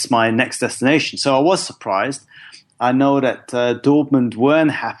 That's my next destination. So I was surprised. I know that Dortmund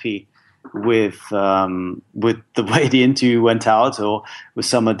weren't happy with the way the interview went out, or with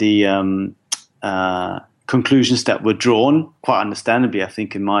some of the conclusions that were drawn, quite understandably, I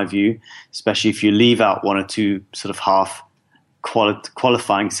think, in my view, especially if you leave out one or two sort of half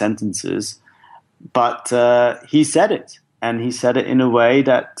qualifying sentences. But he said it, and he said it in a way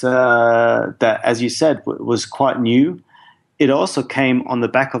that, as you said, was quite new. It also came on the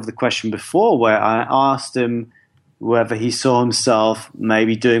back of the question before, where I asked him whether he saw himself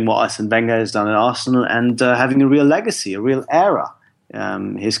maybe doing what Arsene Wenger has done at Arsenal and having a real legacy, a real era.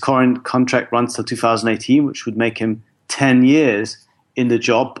 His current contract runs till 2018, which would make him 10 years in the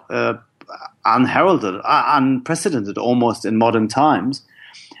job, unheralded, unprecedented almost in modern times.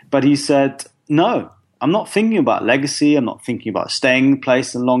 But he said, no, I'm not thinking about legacy. I'm not thinking about staying in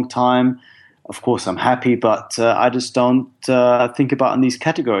place a long time. Of course, I'm happy, but I just don't think about in these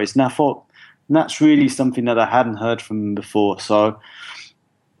categories. And I thought, that's really something that I hadn't heard from him before. So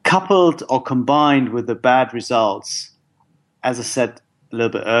coupled or combined with the bad results, as I said a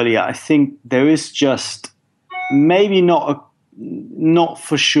little bit earlier, I think there is just maybe not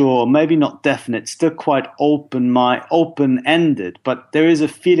for sure, maybe not definite, still quite open-ended, but there is a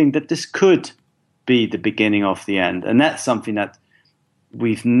feeling that this could be the beginning of the end. And that's something that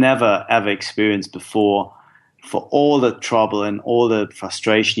we've never, ever experienced before. For all the trouble and all the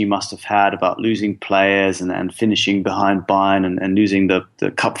frustration you must have had about losing players and finishing behind Bayern and losing the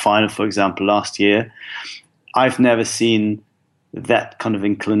cup final, for example, last year, I've never seen that kind of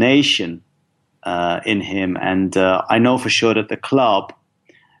inclination in him. And I know for sure that the club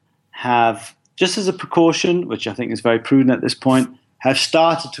have, just as a precaution, which I think is very prudent at this point, have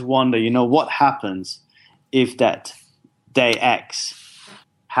started to wonder, you know, what happens if that day X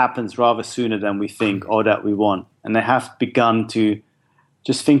happens rather sooner than we think or that we want. And they have begun to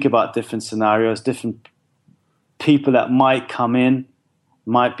just think about different scenarios, different people that might come in,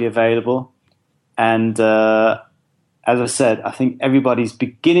 might be available. And as I said, I think everybody's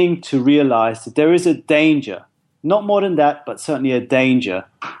beginning to realize that there is a danger, not more than that, but certainly a danger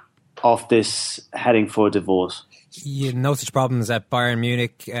of this heading for a divorce. No such problems at Bayern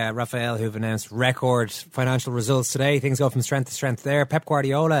Munich, Raphael, who've announced record financial results today. Things go from strength to strength there. Pep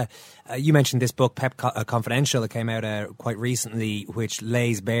Guardiola, you mentioned this book, Pep Confidential, that came out quite recently, which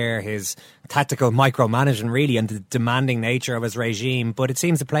lays bare his tactical micromanagement, really, and the demanding nature of his regime. But it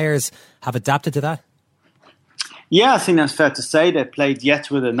seems the players have adapted to that. Yeah, I think that's fair to say. They played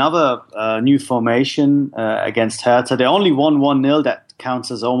yet with another new formation against Hertha. They only won 1-0. That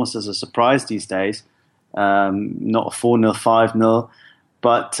counts as almost as a surprise these days. Not a 4-0, 5-0.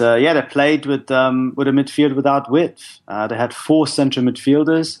 But they played with a midfield without width. They had 4 central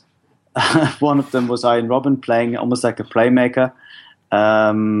midfielders. One of them was Arjen Robben, playing almost like a playmaker.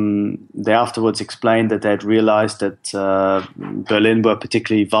 They afterwards explained that they had realized that Berlin were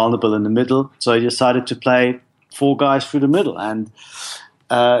particularly vulnerable in the middle. So they decided to play 4 guys through the middle. And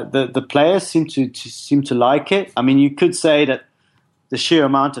the players seem to like it. I mean, you could say that the sheer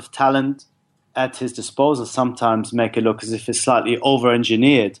amount of talent at his disposal sometimes make it look as if it's slightly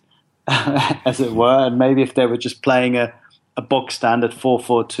over-engineered, as it were. And maybe if they were just playing a box standard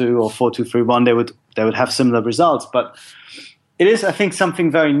 4-4-2 or 4-2-3-1, they would have similar results. But it is, I think,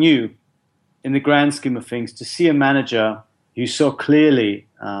 something very new in the grand scheme of things to see a manager who's so clearly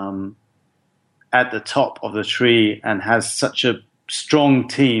at the top of the tree and has such a strong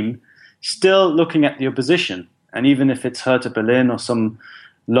team still looking at the opposition. And even if it's Hertha Berlin or some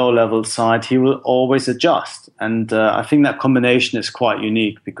low-level side, he will always adjust. And I think that combination is quite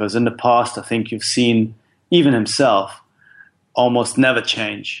unique, because in the past, I think you've seen even himself almost never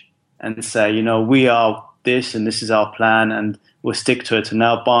change and say, we are this and this is our plan and we'll stick to it. And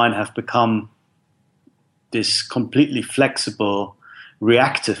now Bayern have become this completely flexible,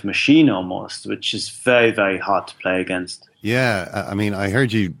 reactive machine almost, which is very, very hard to play against. Yeah, I mean, I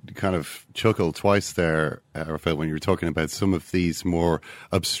heard you kind of chuckle twice there, Raphael, when you were talking about some of these more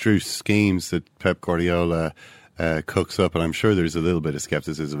abstruse schemes that Pep Guardiola cooks up, and I'm sure there's a little bit of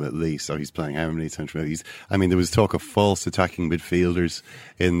scepticism at least. So he's playing how many central midfielders? I mean, there was talk of false attacking midfielders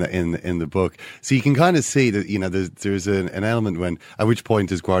in the book. So you can kind of see that there's an element at which point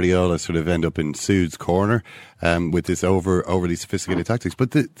does Guardiola sort of end up in Sood's corner with this overly sophisticated tactics.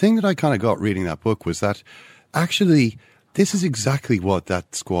 But the thing that I kind of got reading that book was that actually this is exactly what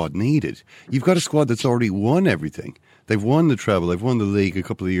that squad needed. You've got a squad that's already won everything. They've won the treble. They've won the league a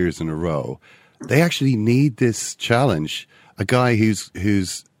couple of years in a row. They actually need this challenge. A guy who's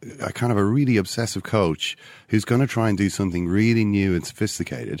a kind of a really obsessive coach who's going to try and do something really new and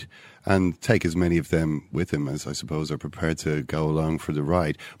sophisticated and take as many of them with him as I suppose are prepared to go along for the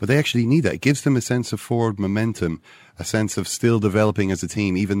ride. But they actually need that. It gives them a sense of forward momentum, a sense of still developing as a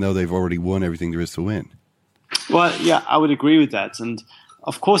team, even though they've already won everything there is to win. Well, yeah, I would agree with that. And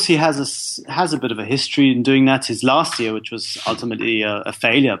of course, he has a bit of a history in doing that. His last year, which was ultimately a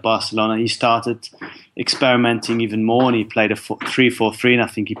failure at Barcelona, he started experimenting even more, and he played a 3-4-3, and I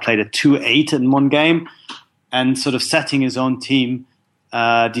think he played a 2-8 in one game, and sort of setting his own team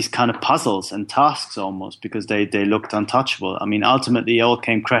these kind of puzzles and tasks almost, because they looked untouchable. I mean, ultimately, it all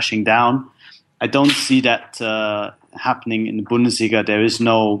came crashing down. I don't see that happening in the Bundesliga. There is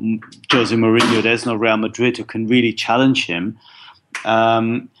no Jose Mourinho, there's no Real Madrid who can really challenge him.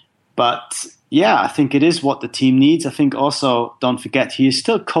 But yeah, I think it is what the team needs. I think also, don't forget, he is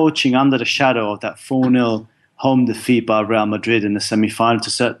still coaching under the shadow of that 4-0 home defeat by Real Madrid in the semi-final to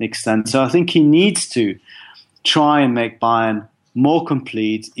a certain extent. So I think he needs to try and make Bayern more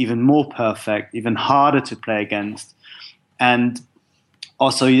complete, even more perfect, even harder to play against. And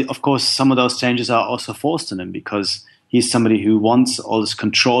also, of course, some of those changes are also forced on him, because he's somebody who wants all this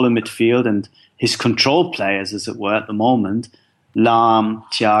control in midfield, and his control players, as it were, at the moment, Lahm,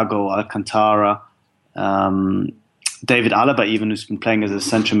 Thiago, Alcantara, David Alaba, even, who's been playing as a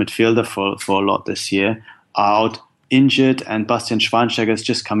central midfielder for a lot this year, are out injured, and Bastian Schweinsteiger is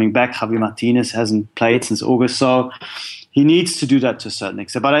just coming back. Javi Martinez hasn't played since August, so he needs to do that to a certain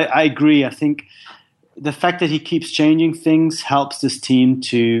extent. But I agree. I think the fact that he keeps changing things helps this team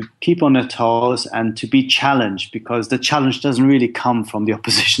to keep on their toes and to be challenged, because the challenge doesn't really come from the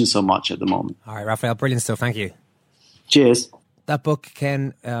opposition so much at the moment. All right, Raphael, brilliant stuff. Thank you. Cheers. That book,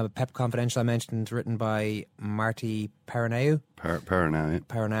 Ken, Pep Confidential, I mentioned, written by Marty Paranau.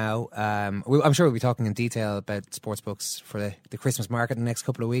 Paranau. I'm sure we'll be talking in detail about sports books for the Christmas market in the next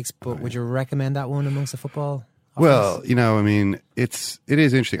couple of weeks, but would you recommend that one amongst the football office? Well, I mean, it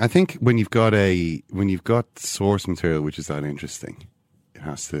is interesting. I think when you've got source material which is that interesting, there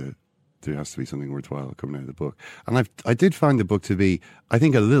has to be something worthwhile coming out of the book. And I did find the book to be, I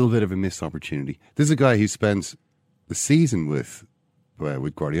think, a little bit of a missed opportunity. This is a guy who spent the season with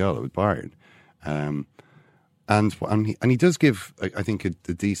Guardiola, with Bayern, and he does give, I think, a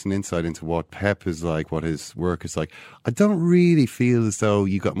decent insight into what Pep is like, what his work is like. I don't really feel as though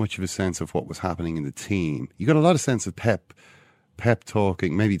you got much of a sense of what was happening in the team. You got a lot of sense of Pep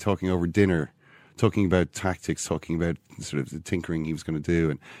talking, maybe talking over dinner, talking about tactics, talking about sort of the tinkering he was going to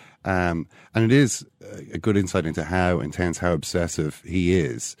do, and it is a good insight into how intense, how obsessive he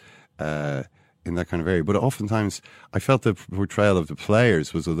is in that kind of area. But oftentimes I felt the portrayal of the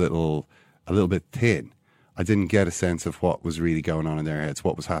players was a little bit thin. I didn't get a sense of what was really going on in their heads,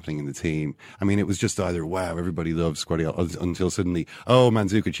 what was happening in the team. I mean, it was just either, wow, everybody loves Guardiola, until suddenly, oh,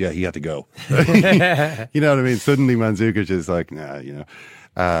 Mandzukic, yeah, he had to go. You know what I mean? Suddenly Mandzukic is like, nah,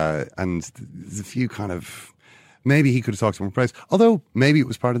 and there's a few kind of, maybe he could have talked to more players. Although, maybe it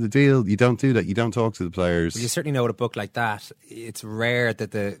was part of the deal. You don't do that. You don't talk to the players. Well, you certainly know with a book like that, it's rare that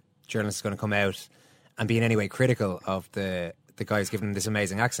the journalist is going to come out and be in any way critical of the the guy who's given him this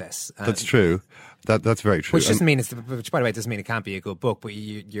amazing access. That's true. That's very true. Which doesn't mean which, by the way, doesn't mean it can't be a good book, but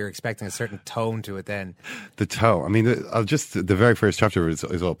you're expecting a certain tone to it then. The tone. I mean, the very first chapter is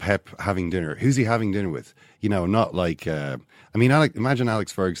all Pep having dinner. Who's he having dinner with? Not like. Imagine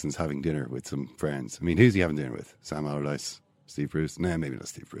Alex Ferguson's having dinner with some friends. I mean, who's he having dinner with? Sam Allardyce, Steve Bruce? No, maybe not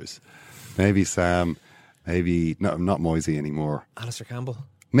Steve Bruce. Maybe Sam. Maybe not Moisey anymore. Alistair Campbell.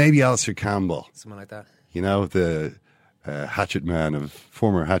 Maybe Alistair Campbell. Someone like that. The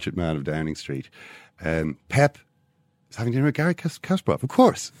former hatchet man of Downing Street. Pep is having dinner with Gary Kasparov. Of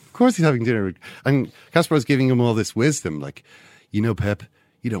course he's having dinner with, and Kasparov's giving him all this wisdom, like, Pep,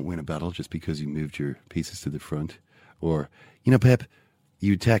 you don't win a battle just because you moved your pieces to the front, or Pep,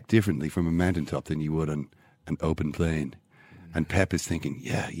 you attack differently from a mountaintop than you would on an open plain. And Pep is thinking,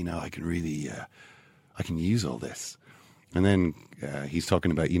 I can really, I can use all this. And then he's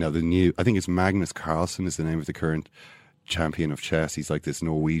talking about, the new, I think it's Magnus Carlsen is the name of the current champion of chess. He's like this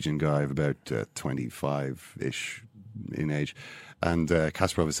Norwegian guy of about 25-ish in age. And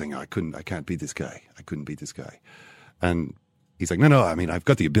Kasparov is saying, I can't beat this guy. I couldn't beat this guy. And he's like, no, I mean, I've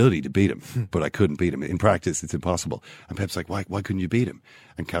got the ability to beat him, but I couldn't beat him. In practice, it's impossible. And Pep's like, why couldn't you beat him?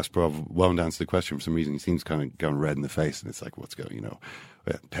 And Kasparov won't answer the question for some reason. He seems kind of going red in the face. And it's like, what's going,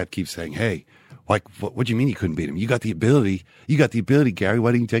 Pep keeps saying, hey, what do you mean you couldn't beat him? You got the ability. Gary.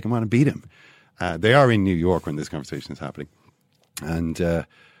 Why didn't you take him on and beat him? They are in New York when this conversation is happening. And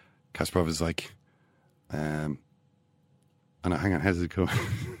Kasparov is like, oh no, hang on, how does it go?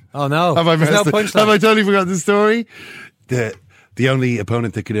 Oh no, have I totally forgotten the story? The only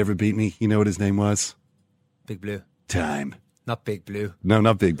opponent that could ever beat me, you know what his name was? Big Blue. Time. Not Big Blue. No,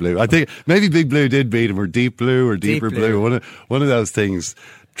 not Big Blue. I think maybe Big Blue did beat him, or Deep Blue, or Deeper Blue. One of those things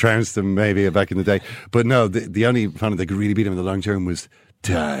trounced him maybe back in the day. But no, the only opponent that could really beat him in the long term was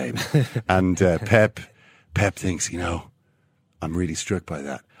Time. And Pep thinks, I'm really struck by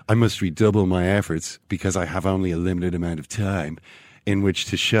that. I must redouble my efforts because I have only a limited amount of time in which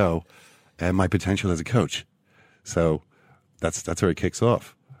to show my potential as a coach. So that's where it kicks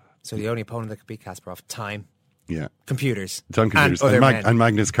off. So the only opponent that could beat Kasparov, Time. Yeah. Computers. It's on computers. And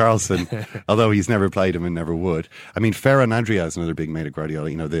Magnus Carlsen, although he's never played him and never would. I mean, Ferran Adrià is another big mate of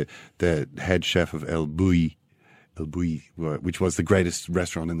Guardiola, the head chef of El Bulli, which was the greatest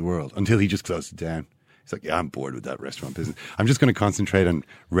restaurant in the world, until he just closed it down. He's like, I'm bored with that restaurant business. I'm just going to concentrate on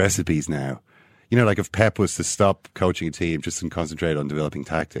recipes now. Like if Pep was to stop coaching a team just and concentrate on developing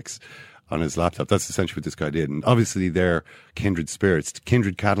tactics on his laptop, that's essentially what this guy did. And obviously they're kindred spirits,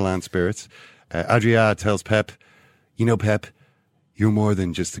 kindred Catalan spirits. Adrià tells Pep, Pep, you're more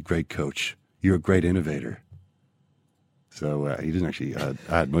than just a great coach. You're a great innovator. So he doesn't actually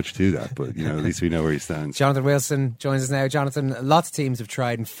add much to that, but at least we know where he stands. Jonathan Wilson joins us now. Jonathan, lots of teams have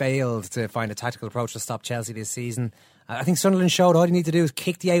tried and failed to find a tactical approach to stop Chelsea this season. I think Sunderland showed all you need to do is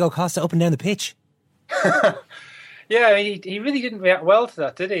kick Diego Costa up and down the pitch. Yeah, he really didn't react well to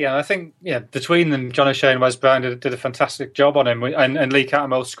that, did he? And I think, between them, John O'Shea and Wes Brown did a fantastic job on him, and Lee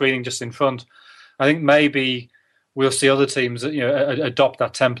Cattermole screening just in front. I think maybe we'll see other teams adopt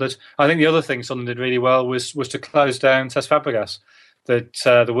that template. I think the other thing Sunderland did really well was to close down Cesc Fabregas.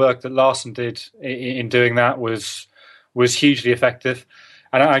 That the work that Larson did in doing that was hugely effective,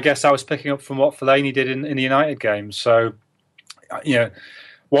 and I guess I was picking up from what Fellaini did in the United game. So,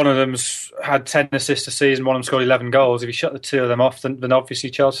 one of them's had 10 assists a season, one of them scored 11 goals. If you shut the two of them off, then obviously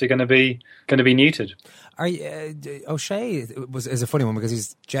Chelsea are going to be neutered. O'Shea is a funny one because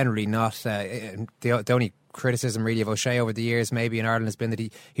he's generally not the only criticism really of O'Shea over the years maybe in Ireland has been that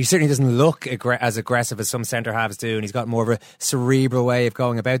he certainly doesn't look as aggressive as some centre halves do, and he's got more of a cerebral way of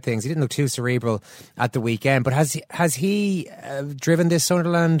going about things. He didn't look too cerebral at the weekend, but has he driven this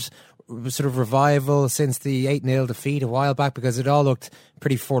Sunderland sort of revival since the 8-0 defeat a while back, because it all looked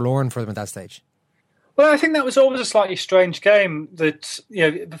pretty forlorn for them at that stage? Well, I think that was always a slightly strange game. That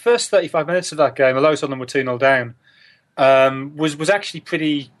the first 35 minutes of that game, although Sunderland were 2-0 down, was actually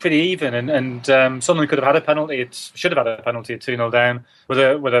pretty even, and Sunderland could have had a penalty. It should have had a penalty at 2-0 down with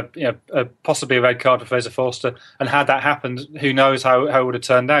a possibly a red card for Fraser Forster. And had that happened, who knows how it would have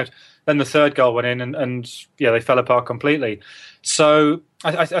turned out. Then the third goal went in, and they fell apart completely. So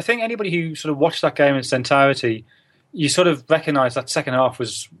I think anybody who sort of watched that game in its entirety, you sort of recognise that second half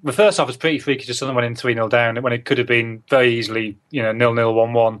the first half was pretty freaky. Just Sunderland went in 3-0 down when it could have been very easily 0-0,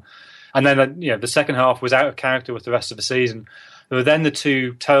 1-1. And then the second half was out of character with the rest of the season. There were then the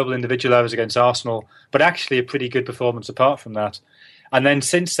two terrible individual errors against Arsenal, but actually a pretty good performance apart from that. And then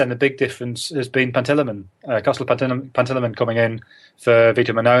since then, the big difference has been Costa Pantilimon coming in for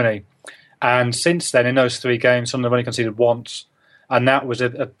Vito Mannone. And since then, in those three games, Sunderland have only conceded once. and that was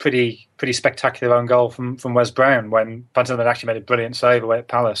a pretty spectacular own goal from Wes Brown when Panteliman actually made a brilliant save away at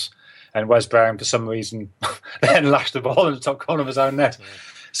Palace, and Wes Brown for some reason then lashed the ball in the top corner of his own net.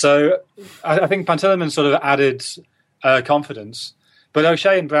 So I think Panteliman sort of added confidence, but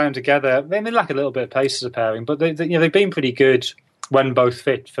O'Shea and Brown together, they lack a little bit of pace as a pairing, but they've been pretty good when both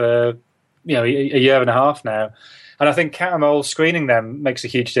fit for a year and a half now, and I think Catamol screening them makes a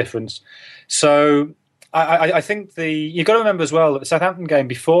huge difference. So I think you've got to remember as well that the Southampton game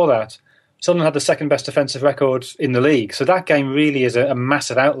before that, Sunderland had the second best defensive record in the league. So that game really is a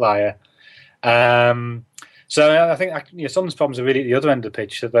massive outlier. So I think Sunderland's problems are really at the other end of the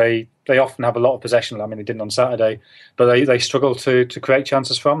pitch. That they often have a lot of possession. I mean, they didn't on Saturday, but they struggle to create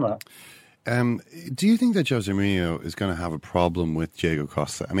chances from that. Do you think that Jose Mourinho is going to have a problem with Diego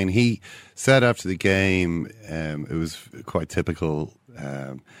Costa? I mean, he said after the game, it was quite typical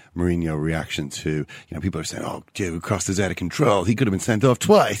Mourinho reaction to, people are saying, oh, Diego Costa's out of control. He could have been sent off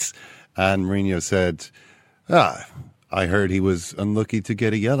twice. And Mourinho said, I heard he was unlucky to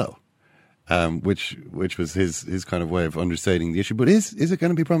get a yellow, which was his kind of way of understating the issue. But is it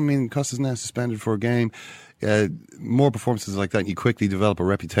going to be a problem? I mean, Costa's now suspended for a game. More performances like that, and you quickly develop a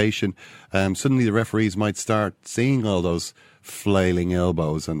reputation. Suddenly the referees might start seeing all those flailing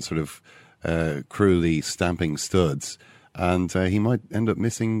elbows and sort of cruelly stamping studs, and he might end up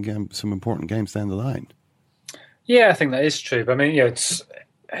missing some important games down the line. Yeah, I think that is true. But I mean,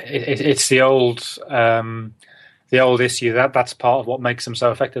 it's the old issue that's part of what makes him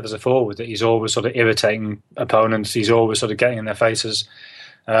so effective as a forward. That he's always sort of irritating opponents. He's always sort of getting in their faces.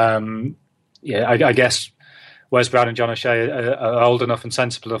 I guess Wes Brown and John O'Shea are old enough and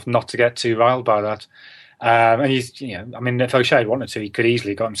sensible enough not to get too riled by that. And if O'Shea had wanted to, he could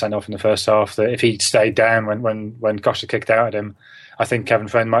easily got him sent off in the first half. That if he'd stayed down when Costa kicked out at him, I think Kevin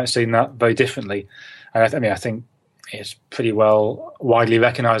Friend might have seen that very differently. And I think it's pretty well widely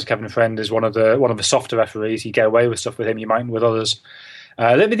recognised Kevin Friend is one of the softer referees. You get away with stuff with him you mightn't with others.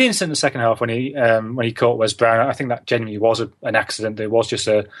 The incident in the second half when he caught Wes Brown, I think that genuinely was an accident. It was just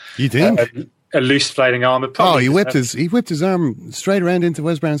a loose flailing arm. He whipped his arm straight around into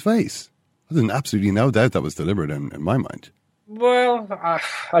Wes Brown's face. There's absolutely no doubt that was deliberate in my mind. Well,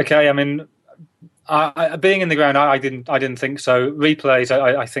 okay. I mean, being in the ground, I didn't think so. Replays,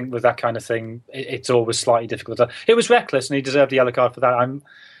 I think with that kind of thing, it's always slightly difficult. It was reckless, and he deserved a yellow card for that.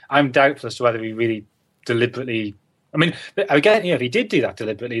 I'm doubtful as to whether he really deliberately. I mean, again, if he did do that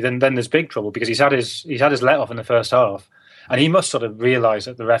deliberately, then there's big trouble because he's had his let off in the first half, and he must sort of realise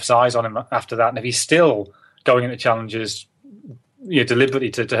that the ref's eyes on him after that. And if he's still going into challenges,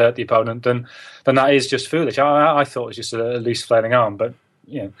 deliberately to hurt the opponent, then that is just foolish. I thought it was just a loose flailing arm, but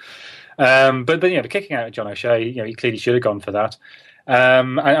but kicking out of John O'Shea, he clearly should have gone for that.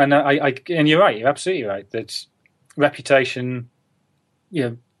 And you're right, you're absolutely right that reputation,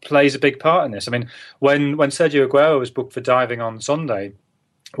 plays a big part in this. I mean, when Sergio Aguero was booked for diving on Sunday,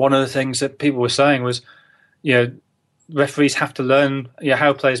 one of the things that people were saying was, referees have to learn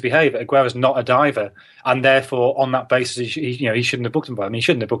how players behave. Aguero's not a diver, and therefore, on that basis, he shouldn't have booked him. He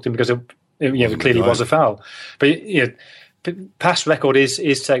shouldn't have booked him because it clearly was a foul. But past record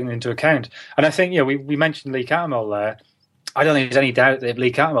is taken into account, and I think we mentioned Lee Cattermole there. I don't think there's any doubt that if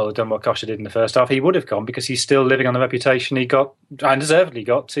Lee Cattermole had done what Costa did in the first half, he would have gone because he's still living on the reputation he got, and deservedly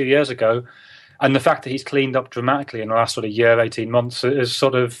got, 2 years ago. And the fact that he's cleaned up dramatically in the last sort of year, 18 months is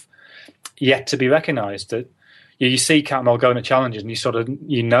sort of yet to be recognised. That you see Cattermole going to challenges and you sort of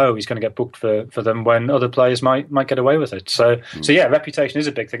he's going to get booked for them when other players might get away with it. So reputation is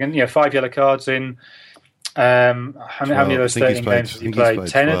a big thing. And 5 yellow cards in how many of those 13 games has he played?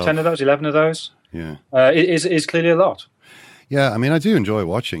 10 of those, 11 of those? Yeah. Is clearly a lot. Yeah, I mean, I do enjoy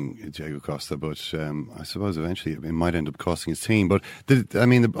watching Diego Costa, but I suppose eventually it might end up costing his team. But on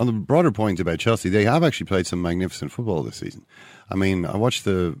the broader point about Chelsea, they have actually played some magnificent football this season. I mean, I watched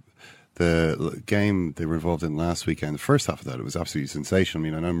the game they were involved in last weekend. The first half of that, it was absolutely sensational. I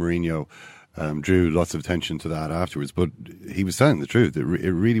mean, I know Mourinho drew lots of attention to that afterwards, but he was telling the truth. It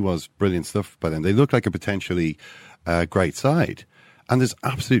really was brilliant stuff by them. They look like a potentially great side. And there's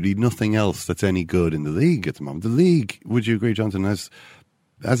absolutely nothing else that's any good in the league at the moment. The league, would you agree, Jonathan, as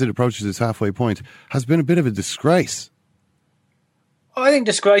it approaches its halfway point, has been a bit of a disgrace. I think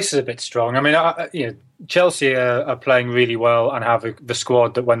disgrace is a bit strong. I mean, Chelsea are playing really well and have the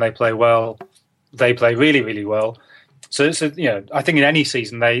squad that when they play well, they play really, really well. So I think in any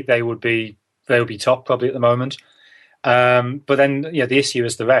season they would be top probably at the moment. But then the issue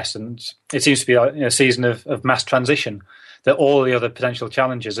is the rest, and it seems to be a season of mass transition. That all the other potential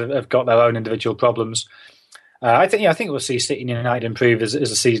challenges have got their own individual problems. I think we'll see City and United improve as the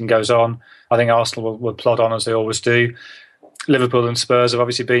season goes on. I think Arsenal will plod on as they always do. Liverpool and Spurs have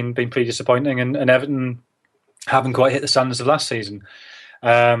obviously been pretty disappointing, and Everton haven't quite hit the standards of last season.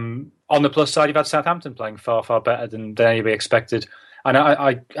 On the plus side, you've had Southampton playing far, far better than anybody expected. And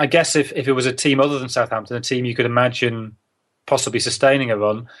I guess if it was a team other than Southampton, a team you could imagine possibly sustaining a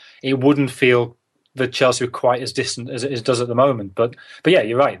run, it wouldn't feel that Chelsea were quite as distant as it does at the moment. But yeah,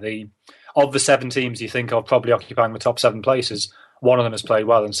 you're right. Of the 7 teams you think of probably occupying the top 7 places, one of them has played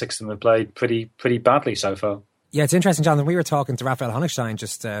well and 6 of them have played pretty badly so far. Yeah, it's interesting, Jonathan. We were talking to Raphael Honigstein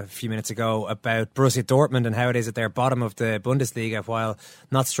just a few minutes ago about Borussia Dortmund and how it is at their bottom of the Bundesliga while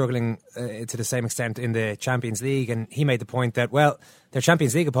not struggling to the same extent in the Champions League. And he made the point that, well, their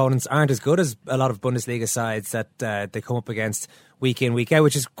Champions League opponents aren't as good as a lot of Bundesliga sides that they come up against week in, week out,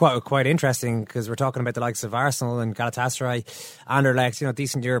 which is quite interesting because we're talking about the likes of Arsenal and Galatasaray, Anderlecht,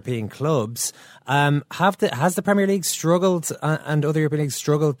 decent European clubs. Has the Premier League struggled and other European leagues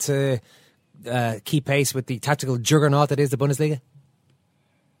struggled to keep pace with the tactical juggernaut that is the Bundesliga?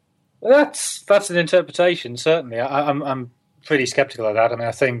 Well, that's an interpretation. Certainly, I'm pretty sceptical of that. I mean,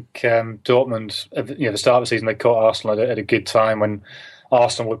 I think Dortmund, the start of the season, they caught Arsenal at a good time when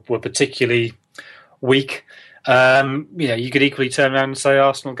Arsenal were particularly weak. You could equally turn around and say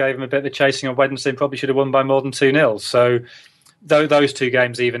Arsenal gave them a bit of a chasing on Wednesday and probably should have won by more than 2-0. So those 2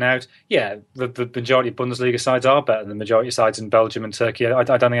 games even out, the majority of Bundesliga sides are better than the majority of sides in Belgium and Turkey. I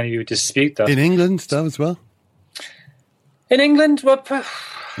don't think any of you would dispute that. In England, though, as well? In England, well, I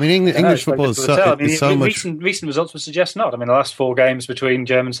mean, English football is so much... Recent results would suggest not. I mean, the last 4 games between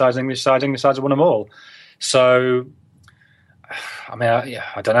German sides and English sides have won them all. So, I mean,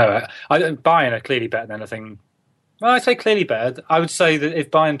 I don't know. Bayern are clearly better than anything. Well, I'd say clearly better. I would say that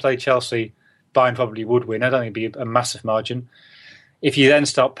if Bayern played Chelsea, Bayern probably would win. I don't think it'd be a massive margin. If you then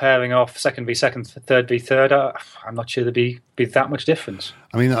start pairing off second v second, third v third, I'm not sure there'd be that much difference.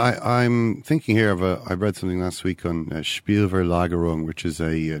 I mean, I'm thinking here of I read something last week on Spielverlagerung, which is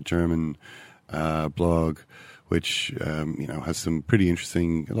a German blog, which has some pretty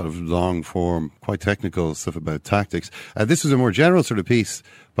interesting, a lot of long form, quite technical stuff about tactics. This was a more general sort of piece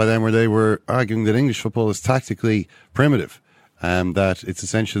by them where they were arguing that English football is tactically primitive, that it's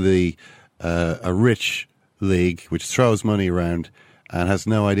essentially a rich league which throws money around and has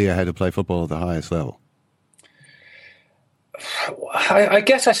no idea how to play football at the highest level. I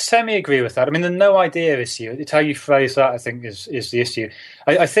guess I semi-agree with that. I mean, the no idea issue, it's how you phrase that, I think, is the issue.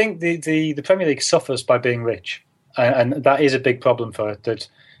 I think the Premier League suffers by being rich, and that is a big problem for it, that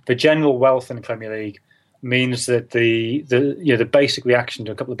the general wealth in the Premier League means that the basic reaction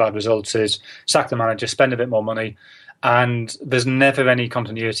to a couple of bad results is sack the manager, spend a bit more money, and there's never any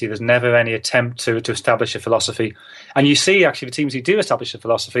continuity, there's never any attempt to establish a philosophy. And you see, actually, the teams who do establish a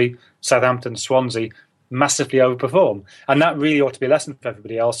philosophy, Southampton, Swansea, massively overperform. And that really ought to be a lesson for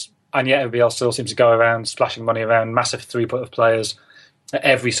everybody else. And yet everybody else still seems to go around splashing money around, massive throughput of players.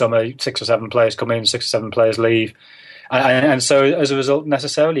 Every summer, 6 or 7 players come in, 6 or 7 players leave. And so as a result,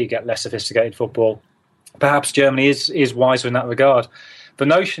 necessarily you get less sophisticated football. Perhaps Germany is wiser in that regard. The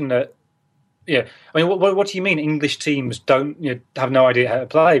notion that, I mean, what do you mean English teams don't have no idea how to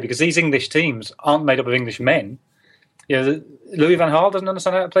play? Because these English teams aren't made up of English men. Louis van Gaal doesn't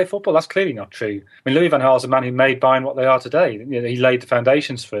understand how to play football. That's clearly not true. I mean, Louis van Gaal is the man who made Bayern what they are today. He laid the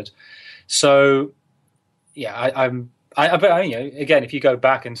foundations for it. So, again, if you go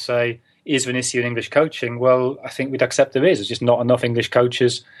back and say, is there an issue in English coaching? Well, I think we'd accept there is. There's just not enough English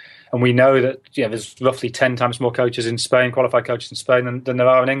coaches. And we know that there's roughly 10 times more coaches in Spain, qualified coaches in Spain, than there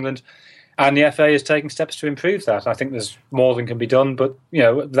are in England. And the FA is taking steps to improve that. I think there's more than can be done, but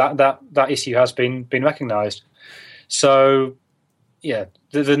that issue has been recognised. So,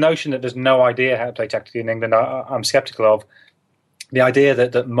 the notion that there's no idea how to play tactically in England, I'm sceptical of. The idea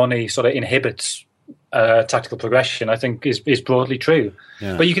that money sort of inhibits tactical progression, I think, is broadly true.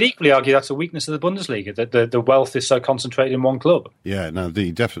 Yeah. But you could equally argue that's a weakness of the Bundesliga, that the wealth is so concentrated in one club. Yeah, no,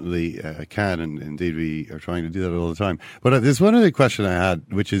 they definitely can, and indeed we are trying to do that all the time. But there's one other question I had,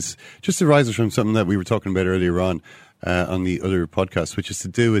 which is just arises from something that we were talking about earlier on the other podcast, which is to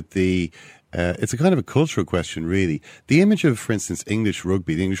do with the it's a kind of a cultural question, really. The image of, for instance, English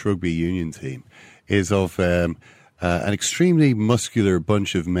rugby, the English rugby union team, is of an extremely muscular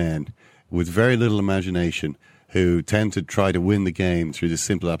bunch of men with very little imagination who tend to try to win the game through the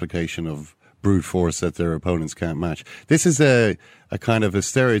simple application of brute force that their opponents can't match. This is a kind of a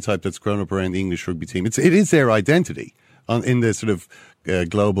stereotype that's grown up around the English rugby team. It is their identity in the sort of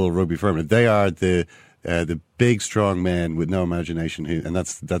global rugby firmament. They are the big, strong men with no imagination, and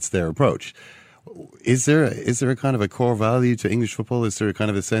that's their approach. Is there a kind of a core value to English football? Is there a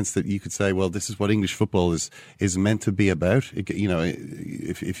kind of a sense that you could say, well, this is what English football is meant to be about?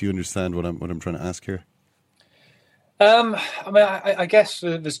 If you understand what I'm trying to ask here. I guess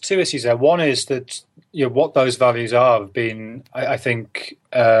there's two issues there. One is that what those values are have been, I think,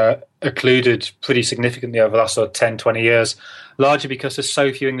 occluded pretty significantly over the last sort of 10, 20 years, largely because there's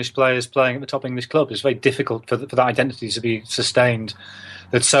so few English players playing at the top English clubs. It's very difficult for that identity to be sustained.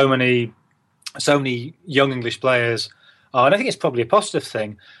 That so many young English players are, and I think it's probably a positive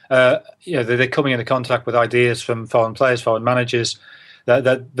thing. They're coming into contact with ideas from foreign players, foreign managers.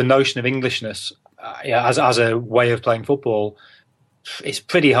 That the notion of Englishness as a way of playing football, it's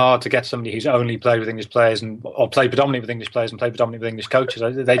pretty hard to get somebody who's only played with English players or played predominantly with English players and played predominantly with English coaches.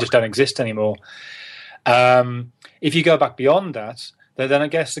 They just don't exist anymore. If you go back beyond that, then I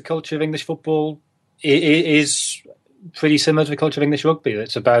guess the culture of English football is pretty similar to the culture of English rugby.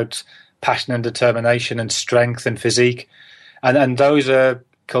 It's about passion and determination and strength and physique, and those are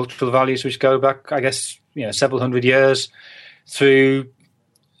cultural values which go back, I guess, several hundred years through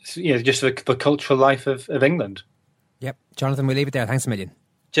just the cultural life of England. Yep. Jonathan, we'll leave it there. Thanks a million.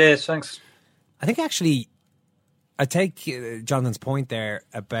 Cheers, thanks. I think actually I take Jonathan's point there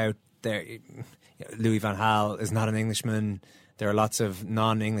about Louis van Gaal is not an Englishman. There are lots of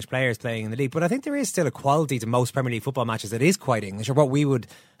non-English players playing in the league, but I think there is still a quality to most Premier League football matches that is quite English, or what we would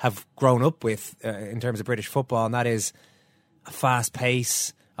have grown up with in terms of British football, and that is a fast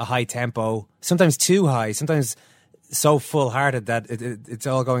pace, a high tempo, sometimes too high, sometimes so full-hearted that it's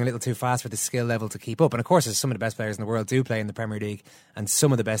all going a little too fast for the skill level to keep up. And of course, some of the best players in the world do play in the Premier League, and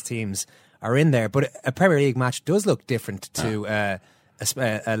some of the best teams are in there. But a Premier League match does look different to a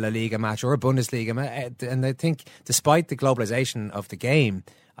La Liga match or a Bundesliga match. And I think, despite the globalisation of the game,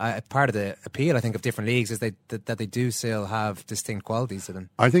 part of the appeal, I think, of different leagues is that they do still have distinct qualities to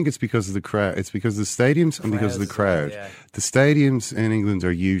them. I think it's because of the crowd. It's because of the stadiums and because of the crowd. Yeah. The stadiums in England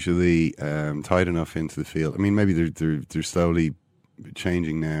are usually tight enough into the field. I mean, maybe they're slowly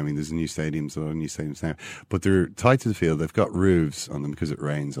changing now. I mean, there's new stadiums now, but they're tight to the field. They've got roofs on them because it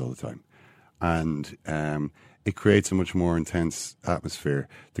rains all the time, and it creates a much more intense atmosphere.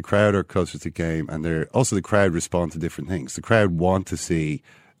 The crowd are closer to the game, and the crowd respond to different things. The crowd want to see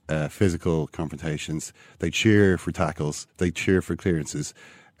physical confrontations. They cheer for tackles. They cheer for clearances.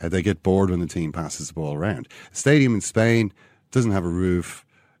 They get bored when the team passes the ball around. A stadium in Spain doesn't have a roof.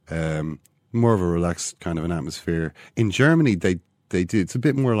 More of a relaxed kind of an atmosphere. In Germany, they do. It's a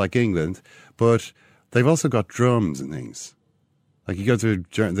bit more like England, but they've also got drums and things. Like you go to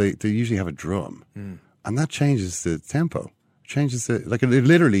they usually have a drum, and that changes the tempo.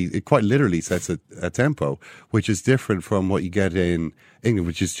 It quite literally sets a tempo, which is different from what you get in England,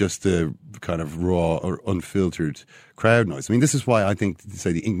 which is just the kind of raw or unfiltered crowd noise. I mean, this is why I think,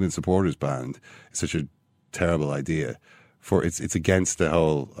 say, the England supporters band is such a terrible idea. It's against the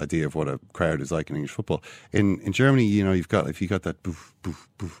whole idea of what a crowd is like in English football. In Germany, if you got that boof boof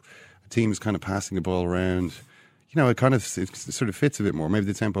boof, a team is kind of passing the ball around. It sort of fits a bit more. Maybe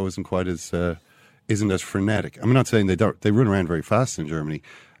the tempo isn't quite as isn't as frenetic. I'm not saying they run around very fast in Germany,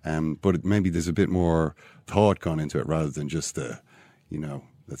 but maybe there's a bit more thought gone into it rather than just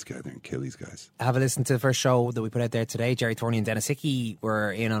let's get out there and kill these guys. Have a listen to the first show that we put out there today. Jerry Thorney and Dennis Hickey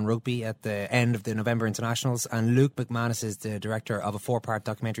were in on rugby at the end of the November internationals, and Luke McManus is the director of a 4-part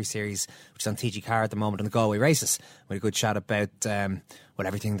documentary series which is on TG Car at the moment on the Galway races. We had a good chat about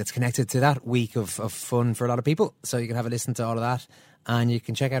everything that's connected to that week of fun for a lot of people. So you can have a listen to all of that. And you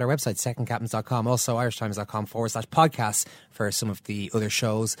can check out our website, secondcaptains.com, also irishtimes.com/podcasts for some of the other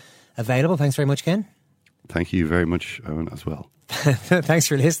shows available. Thanks very much, Ken. Thank you very much, Owen, as well. Thanks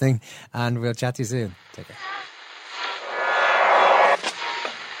for listening, and we'll chat to you soon. Take care.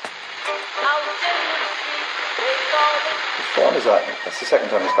 What fun is that? That's the second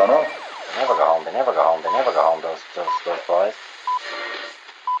time it's gone off. They never go home, those boys.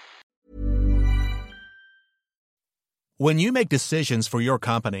 When you make decisions for your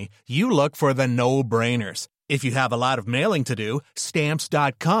company, you look for the no-brainers. If you have a lot of mailing to do,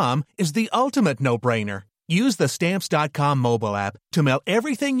 Stamps.com is the ultimate no-brainer. Use the Stamps.com mobile app to mail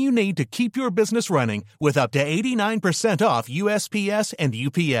everything you need to keep your business running with up to 89% off USPS and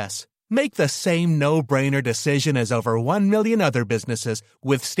UPS. Make the same no-brainer decision as over 1 million other businesses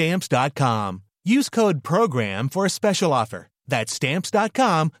with Stamps.com. Use code PROGRAM for a special offer. That's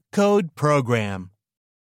Stamps.com, code PROGRAM.